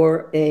moment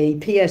for a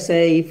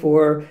PSA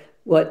for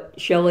what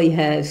Shelley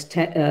has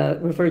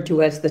referred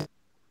to as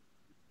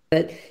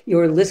that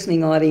your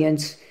listening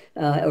audience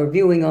or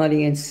viewing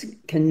audience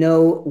can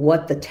know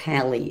what the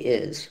Tally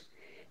is.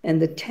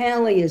 And the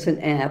Tally is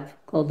an app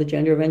called the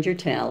Gender Avenger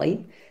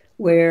Tally,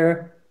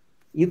 where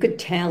you could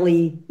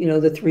tally,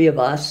 the three of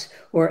us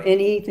or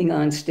anything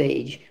on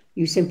stage.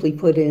 You simply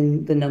put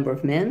in the number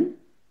of men,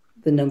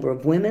 the number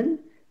of women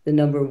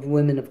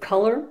of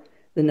color,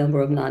 the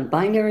number of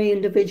non-binary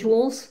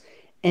individuals,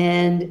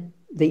 and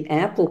the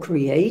app will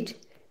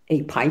create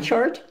a pie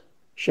chart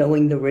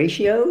showing the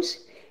ratios,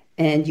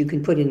 and you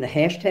can put in the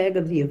hashtag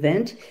of the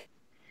event,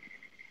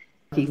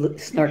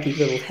 snarky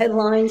little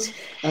headlines,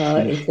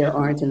 if there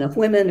aren't enough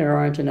women or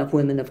aren't enough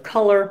women of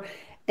color,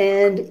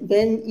 and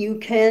then you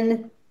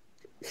can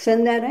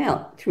send that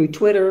out through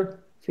Twitter,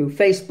 through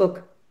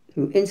Facebook,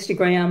 through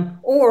Instagram,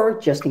 or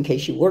just in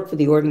case you work for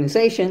the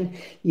organization,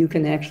 you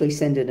can actually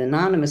send it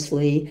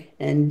anonymously,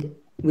 and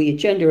we at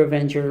Gender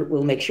Avenger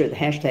will make sure the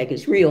hashtag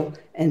is real,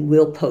 and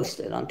we'll post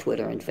it on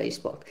Twitter and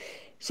Facebook.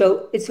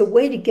 So it's a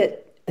way to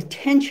get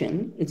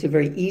attention. It's a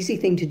very easy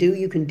thing to do.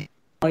 You can do it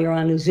while you're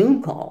on a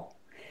Zoom call,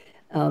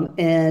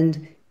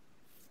 and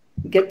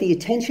get the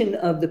attention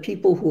of the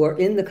people who are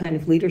in the kind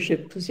of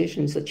leadership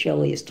positions that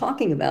Shelley is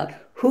talking about,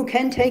 who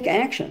can take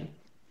action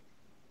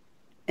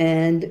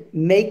and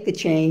make the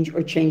change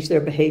or change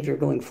their behavior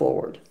going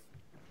forward.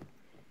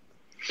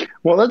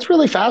 Well, that's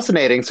really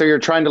fascinating. So you're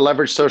trying to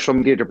leverage social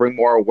media to bring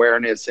more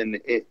awareness and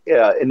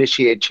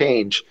initiate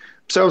change.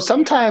 So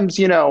sometimes,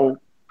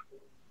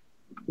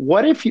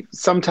 what if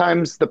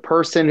sometimes the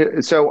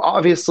person, so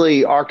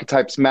obviously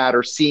archetypes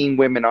matter, seeing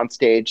women on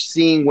stage,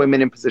 seeing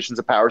women in positions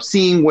of power,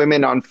 seeing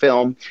women on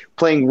film,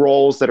 playing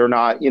roles that are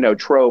not,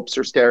 tropes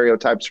or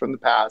stereotypes from the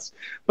past.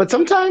 But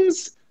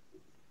sometimes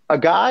a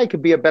guy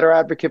could be a better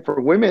advocate for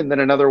women than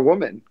another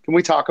woman. Can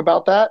we talk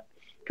about that?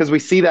 Because we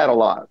see that a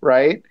lot,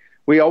 right?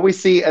 We always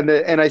see, and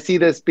I see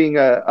this being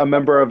a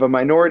member of a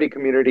minority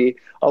community,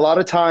 a lot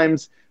of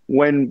times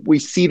when we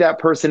see that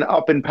person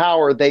up in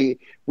power,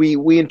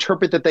 we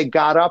interpret that they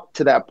got up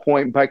to that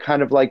point by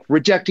kind of like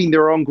rejecting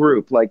their own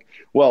group. Like,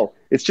 well,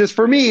 it's just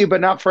for me,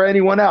 but not for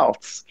anyone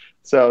else.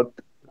 So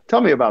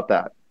tell me about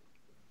that.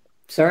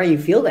 Sorry you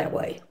feel that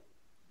way.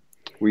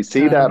 We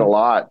see that a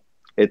lot.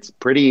 It's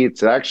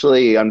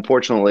actually,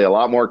 unfortunately, a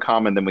lot more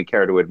common than we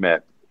care to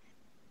admit.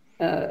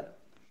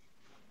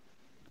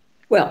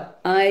 Well,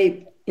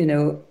 I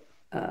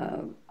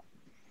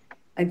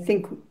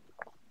think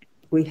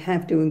we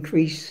have to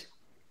increase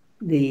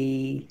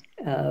the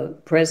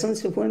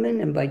presence of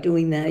women, and by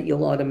doing that,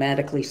 you'll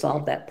automatically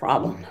solve that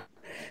problem.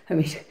 I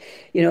mean,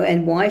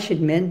 and why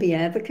should men be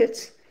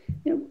advocates?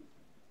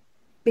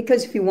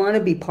 Because if you want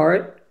to be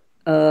part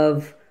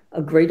of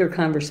a greater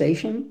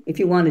conversation, if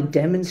you want to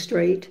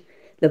demonstrate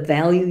the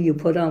value you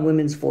put on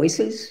women's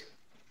voices,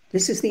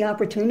 this is the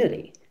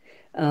opportunity.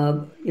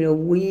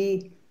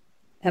 We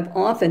have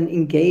often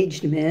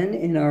engaged men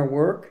in our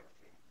work,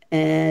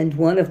 and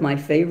one of my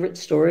favorite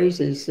stories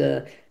is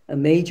a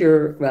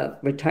major,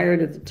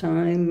 retired at the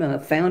time,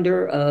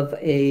 founder of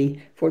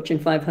a Fortune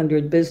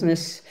 500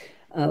 business,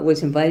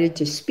 was invited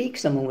to speak.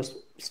 Someone was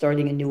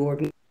starting a new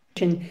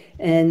organization,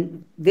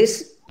 and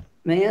this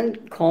man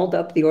called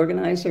up the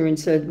organizer and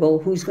said, well,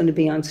 who's going to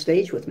be on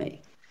stage with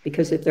me?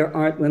 Because if there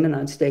aren't women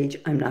on stage,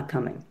 I'm not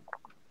coming,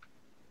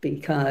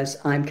 because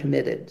I'm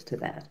committed to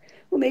that.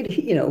 Well, made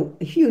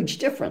a huge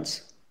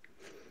difference.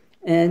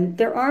 And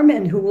there are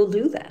men who will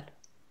do that,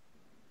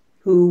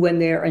 who, when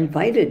they're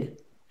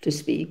invited to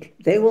speak,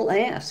 they will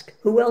ask,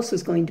 who else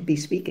is going to be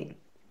speaking?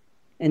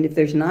 And if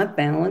there's not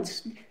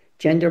balance,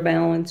 gender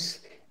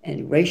balance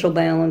and racial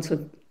balance,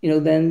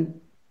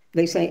 then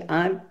they say,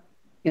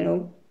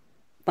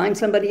 find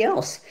somebody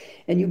else.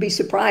 And you'd be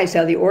surprised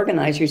how the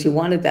organizers who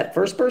wanted that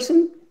first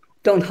person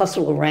don't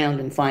hustle around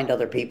and find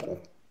other people.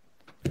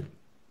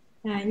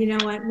 You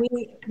know what?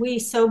 We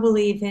so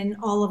believe in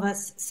all of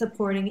us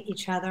supporting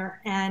each other.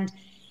 And,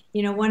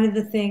 you know, one of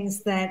the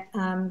things that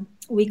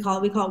we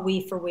call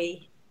we for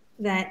we,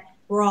 that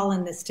we're all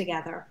in this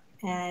together.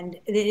 And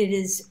it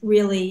is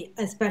really,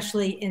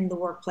 especially in the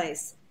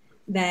workplace,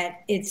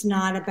 that it's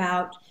not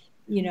about,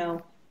 you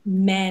know,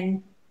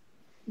 men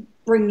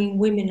bringing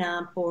women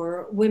up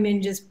or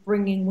women just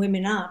bringing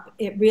women up.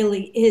 It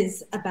really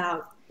is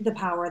about the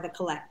power of the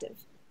collective,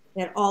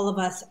 that all of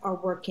us are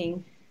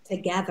working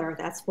together.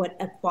 That's what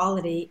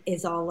equality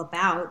is all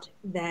about,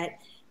 that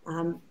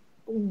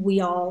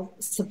we all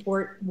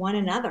support one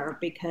another,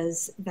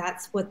 because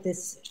that's what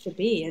this should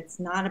be. It's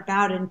not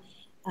about an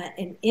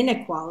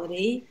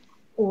inequality,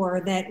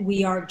 or that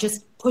we are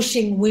just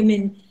pushing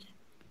women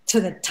to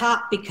the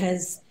top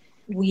because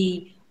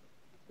we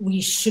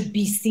should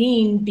be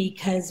seen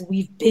because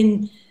we've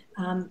been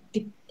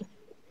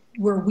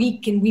we're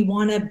weak and we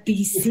want to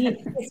be seen.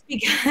 It's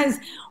because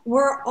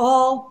we're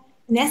all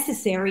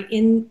necessary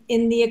in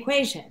the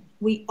equation.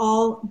 We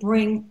all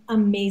bring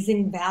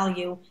amazing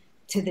value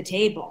to the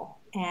table,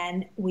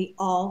 and we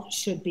all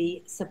should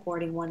be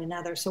supporting one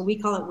another. So we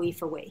call it we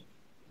for we.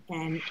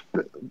 And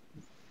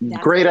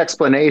great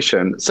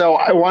explanation. So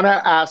I want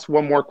to ask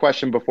one more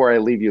question before I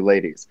leave you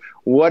ladies.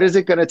 What is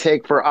it going to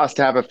take for us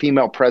to have a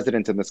female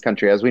president in this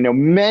country? As we know,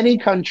 many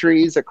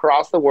countries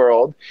across the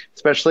world,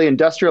 especially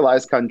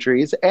industrialized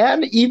countries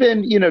and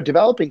even, you know,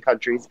 developing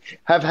countries,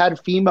 have had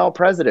female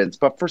presidents.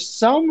 But for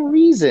some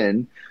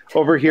reason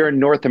over here in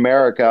North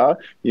America,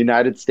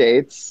 United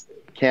States,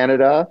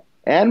 Canada,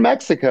 and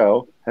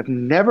Mexico have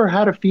never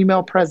had a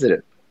female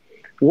president.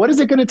 What is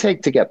it going to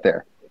take to get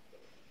there?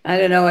 I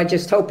don't know. I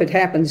just hope it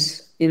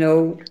happens, you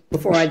know,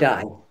 before I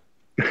die.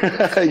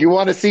 You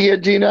want to see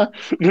it, Gina?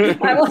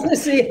 I want to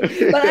see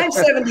it, but I'm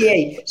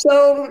 78,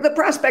 so the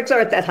prospects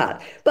aren't that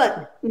hot.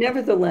 But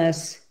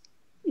nevertheless,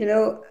 you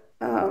know,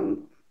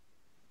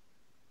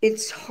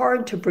 it's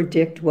hard to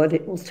predict what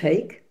it will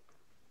take,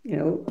 you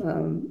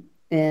know,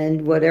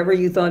 and whatever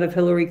you thought of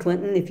Hillary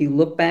Clinton, if you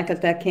look back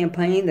at that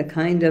campaign, the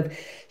kind of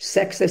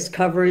sexist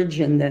coverage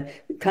and the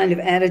kind of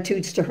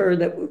attitudes to her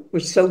that were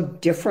so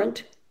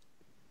different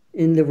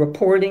in the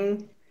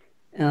reporting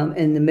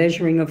and the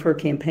measuring of her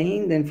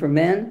campaign than for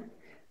men.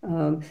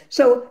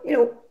 So, you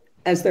know,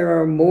 as there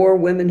are more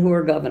women who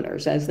are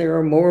governors, as there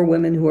are more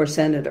women who are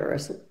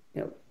senators,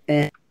 you know,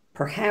 and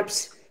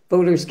perhaps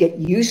voters get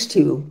used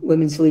to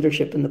women's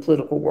leadership in the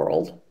political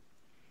world,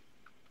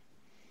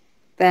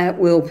 that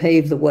will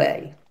pave the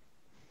way.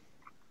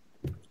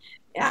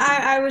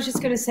 I was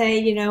just going to say,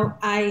 you know,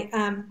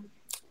 I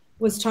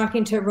was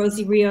talking to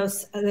Rosie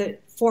Rios, the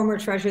former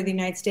Treasurer of the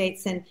United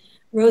States, and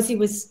Rosie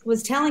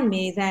was telling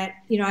me that,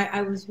 you know,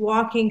 I was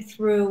walking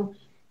through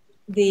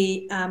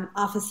the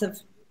Office of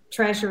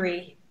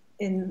Treasury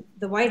in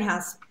the White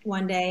House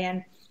one day,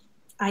 and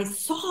I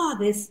saw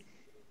this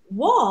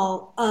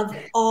wall of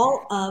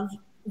all of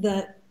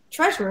the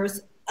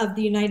treasurers of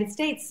the United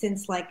States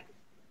since, like,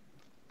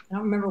 I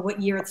don't remember what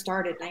year it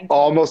started.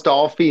 Almost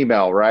all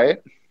female, right?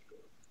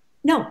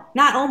 No,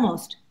 not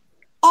almost.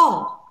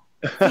 All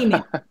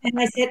female. And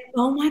I said,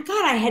 oh my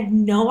God, I had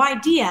no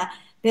idea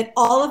that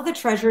all of the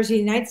treasurers of the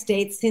United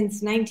States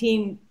since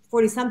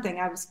 1940-something,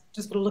 I was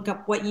just going to look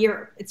up what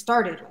year it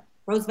started, like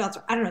Roosevelt's,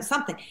 or I don't know,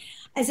 something.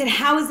 I said,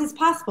 how is this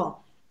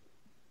possible?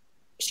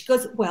 She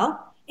goes,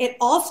 well, it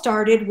all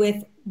started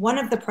with one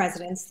of the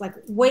presidents, like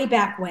way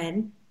back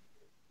when,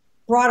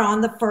 brought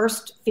on the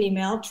first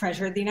female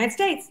treasurer of the United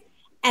States.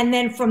 And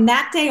then from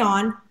that day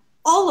on,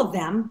 all of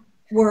them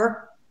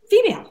were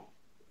female.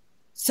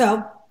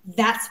 So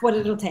that's what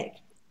it'll take.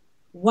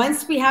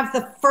 Once we have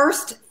the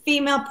first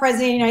female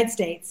president of the United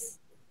States,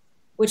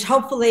 which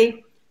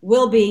hopefully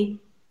will be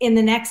in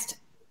the next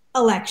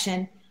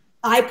election,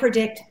 I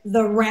predict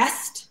the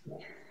rest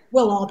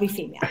will all be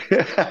female.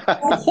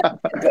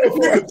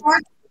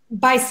 Start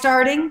by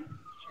starting,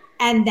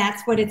 and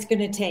that's what it's going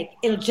to take.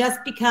 It'll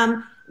just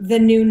become the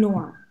new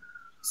norm.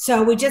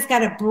 So we just got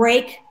to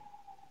break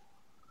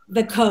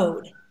the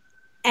code.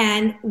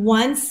 And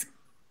once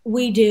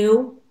we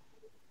do,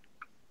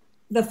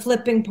 the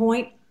flipping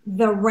point,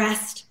 the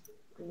rest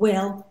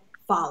will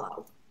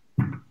follow.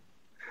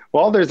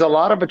 Well, there's a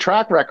lot of a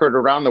track record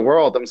around the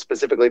world. I'm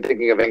specifically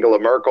thinking of Angela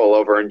Merkel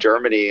over in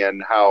Germany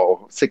and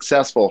how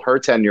successful her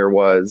tenure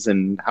was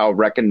and how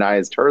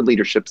recognized her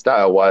leadership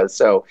style was.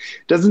 So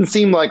it doesn't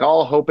seem like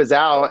all hope is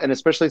out. And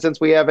especially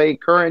since we have a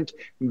current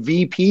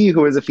VP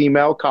who is a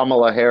female,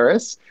 Kamala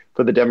Harris.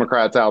 For the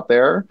Democrats out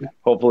there,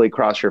 hopefully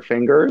cross your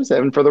fingers.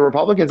 And for the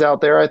Republicans out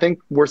there, I think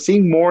we're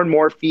seeing more and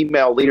more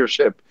female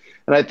leadership.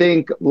 And I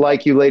think,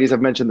 like you ladies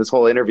have mentioned this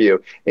whole interview,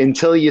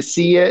 until you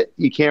see it,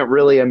 you can't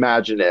really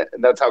imagine it.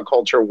 And that's how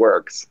culture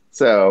works.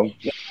 So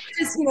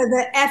just, you know,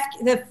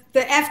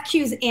 the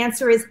FQ's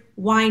answer is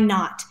why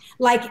not?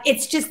 Like,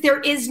 it's just, there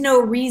is no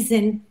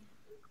reason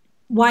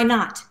why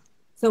not.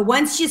 So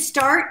once you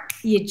start,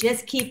 you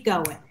just keep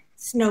going.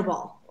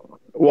 Snowball.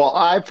 Well,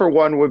 I, for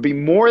one, would be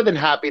more than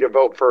happy to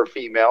vote for a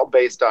female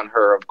based on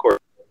her, of course.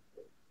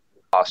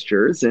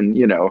 postures and,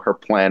 her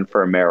plan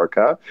for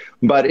America.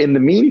 But in the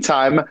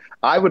meantime,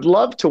 I would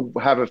love to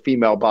have a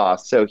female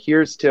boss. So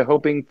here's to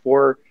hoping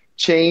for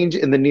change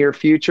in the near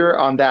future.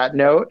 On that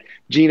note,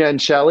 Gina and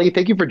Shelley,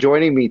 thank you for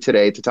joining me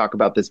today to talk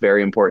about this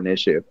very important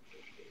issue.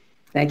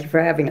 Thank you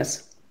for having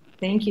us.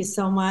 Thank you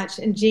so much.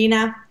 And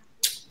Gina,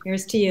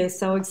 here's to you.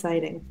 So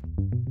exciting.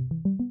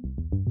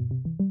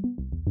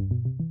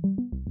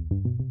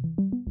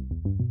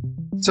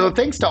 So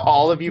thanks to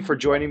all of you for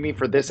joining me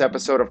for this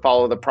episode of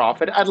Follow the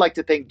Prophet. I'd like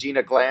to thank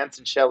Gina Glantz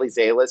and Shelley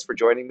Zalis for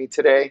joining me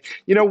today.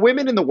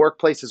 Women in the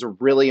workplace is a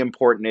really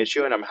important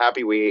issue, and I'm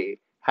happy we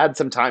had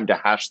some time to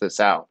hash this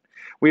out.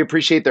 We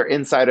appreciate their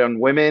insight on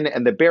women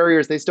and the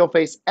barriers they still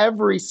face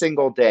every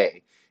single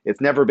day. It's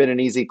never been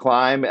an easy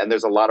climb, and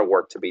there's a lot of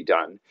work to be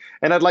done.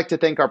 And I'd like to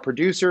thank our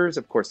producers.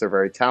 Of course, they're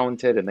very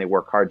talented, and they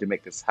work hard to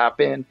make this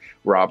happen.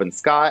 Rob and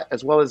Scott,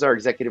 as well as our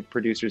executive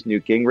producers,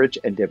 Newt Gingrich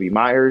and Debbie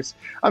Myers.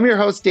 I'm your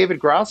host, David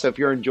Grasso. If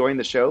you're enjoying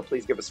the show,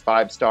 please give us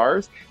 5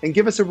 stars and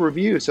give us a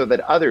review so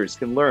that others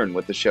can learn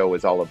what the show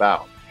is all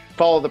about.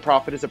 Follow the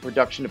Prophet is a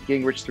production of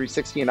Gingrich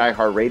 360 and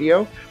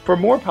iHeartRadio. For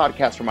more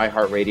podcasts from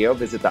iHeartRadio,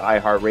 visit the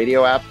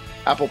iHeartRadio app,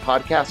 Apple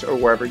Podcasts, or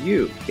wherever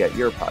you get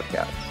your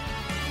podcasts.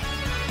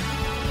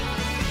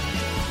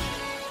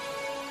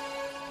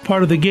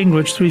 Part of the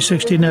Gingrich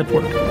 360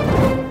 network.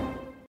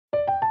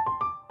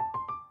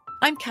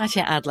 I'm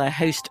Katya Adler,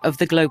 host of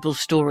The Global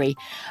Story.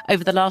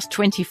 Over the last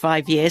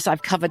 25 years,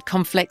 I've covered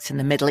conflicts in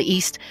the Middle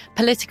East,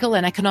 political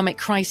and economic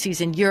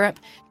crises in Europe,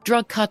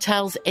 drug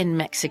cartels in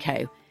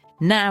Mexico.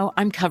 Now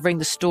I'm covering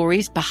the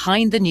stories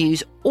behind the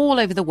news all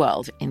over the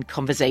world in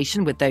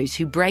conversation with those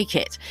who break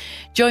it.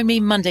 Join me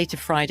Monday to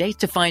Friday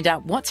to find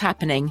out what's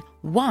happening,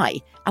 why,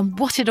 and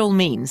what it all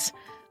means.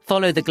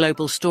 Follow The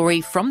Global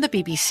Story from the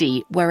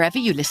BBC wherever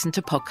you listen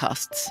to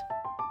podcasts.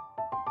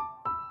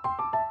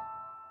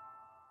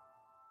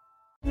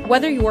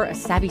 Whether you're a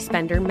savvy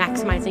spender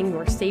maximizing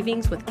your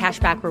savings with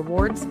cashback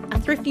rewards, a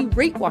thrifty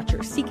rate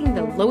watcher seeking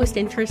the lowest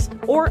interest,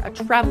 or a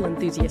travel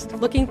enthusiast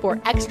looking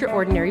for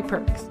extraordinary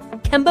perks,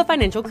 Kemba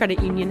Financial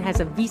Credit Union has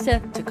a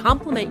visa to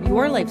complement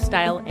your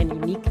lifestyle and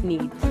unique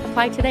needs.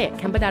 Apply today at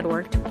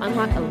Kemba.org to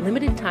unlock a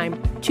limited-time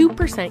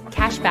 2%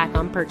 cash back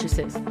on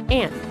purchases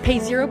and pay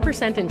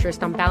 0%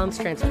 interest on balance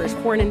transfers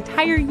for an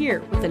entire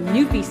year with a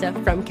new visa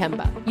from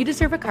Kemba. You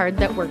deserve a card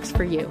that works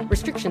for you.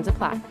 Restrictions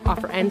apply.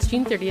 Offer ends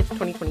June 30th,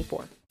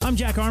 2024. I'm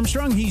Jack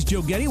Armstrong. He's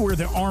Joe Getty. We're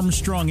the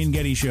Armstrong and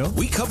Getty Show.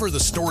 We cover the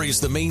stories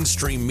the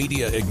mainstream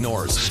media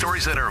ignores.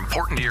 Stories that are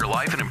important to your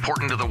life and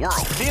important to the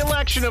world. The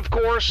election, of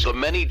course. The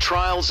many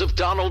trials of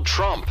Donald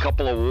Trump.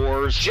 Couple of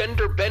wars.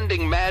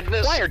 Gender-bending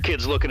madness. Why are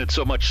kids looking at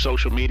so much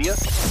social media?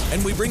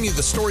 And we bring you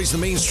the stories the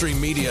mainstream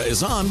media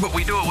is on, but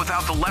we do it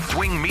without the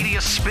left-wing media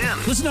spin.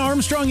 Listen to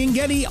Armstrong and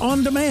Getty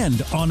on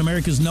demand on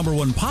America's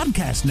 #1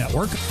 podcast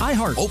network,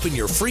 iHeart. Open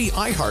your free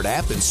iHeart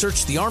app and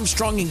search The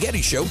Armstrong and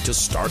Getty Show to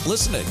start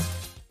listening.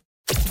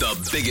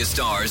 The biggest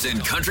stars in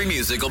country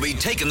music will be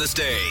taking the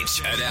stage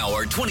at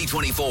our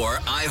 2024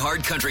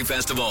 iHeart Country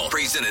Festival,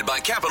 presented by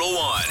Capital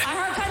One.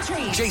 iHeart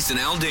Country. Jason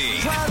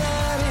Aldean,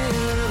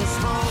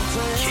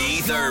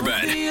 Keith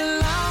Urban,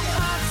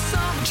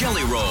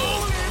 Jelly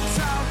Roll,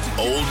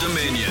 Old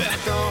Dominion,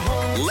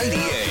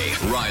 Lady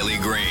A, Riley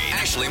Green,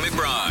 Ashley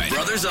McBride,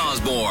 Brothers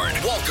Osborne,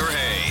 Walker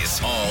Hayes.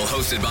 All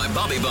hosted by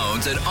Bobby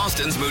Bones at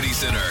Austin's Moody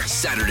Center.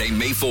 Saturday,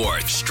 May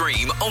 4th.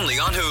 Stream only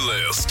on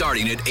Hulu.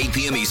 Starting at 8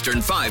 p.m.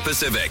 Eastern, 5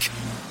 Pacific.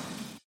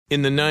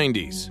 In the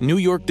 90s, New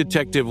York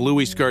detective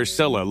Louis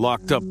Scarcella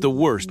locked up the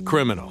worst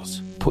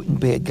criminals. Putting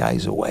bad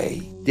guys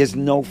away. There's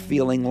no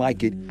feeling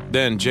like it.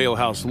 Then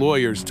jailhouse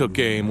lawyers took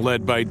aim,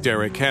 led by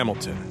Derek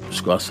Hamilton.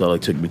 Scarcella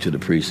took me to the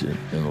precinct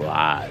and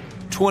lied.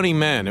 20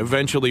 men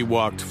eventually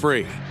walked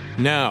free.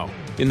 Now,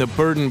 in the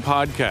Burden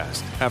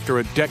podcast, after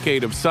a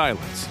decade of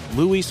silence,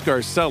 Louis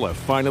Scarcella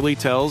finally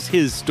tells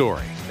his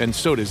story, and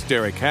so does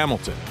Derek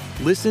Hamilton.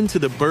 Listen to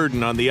The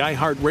Burden on the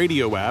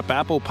iHeartRadio app,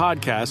 Apple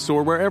Podcasts,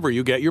 or wherever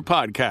you get your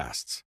podcasts.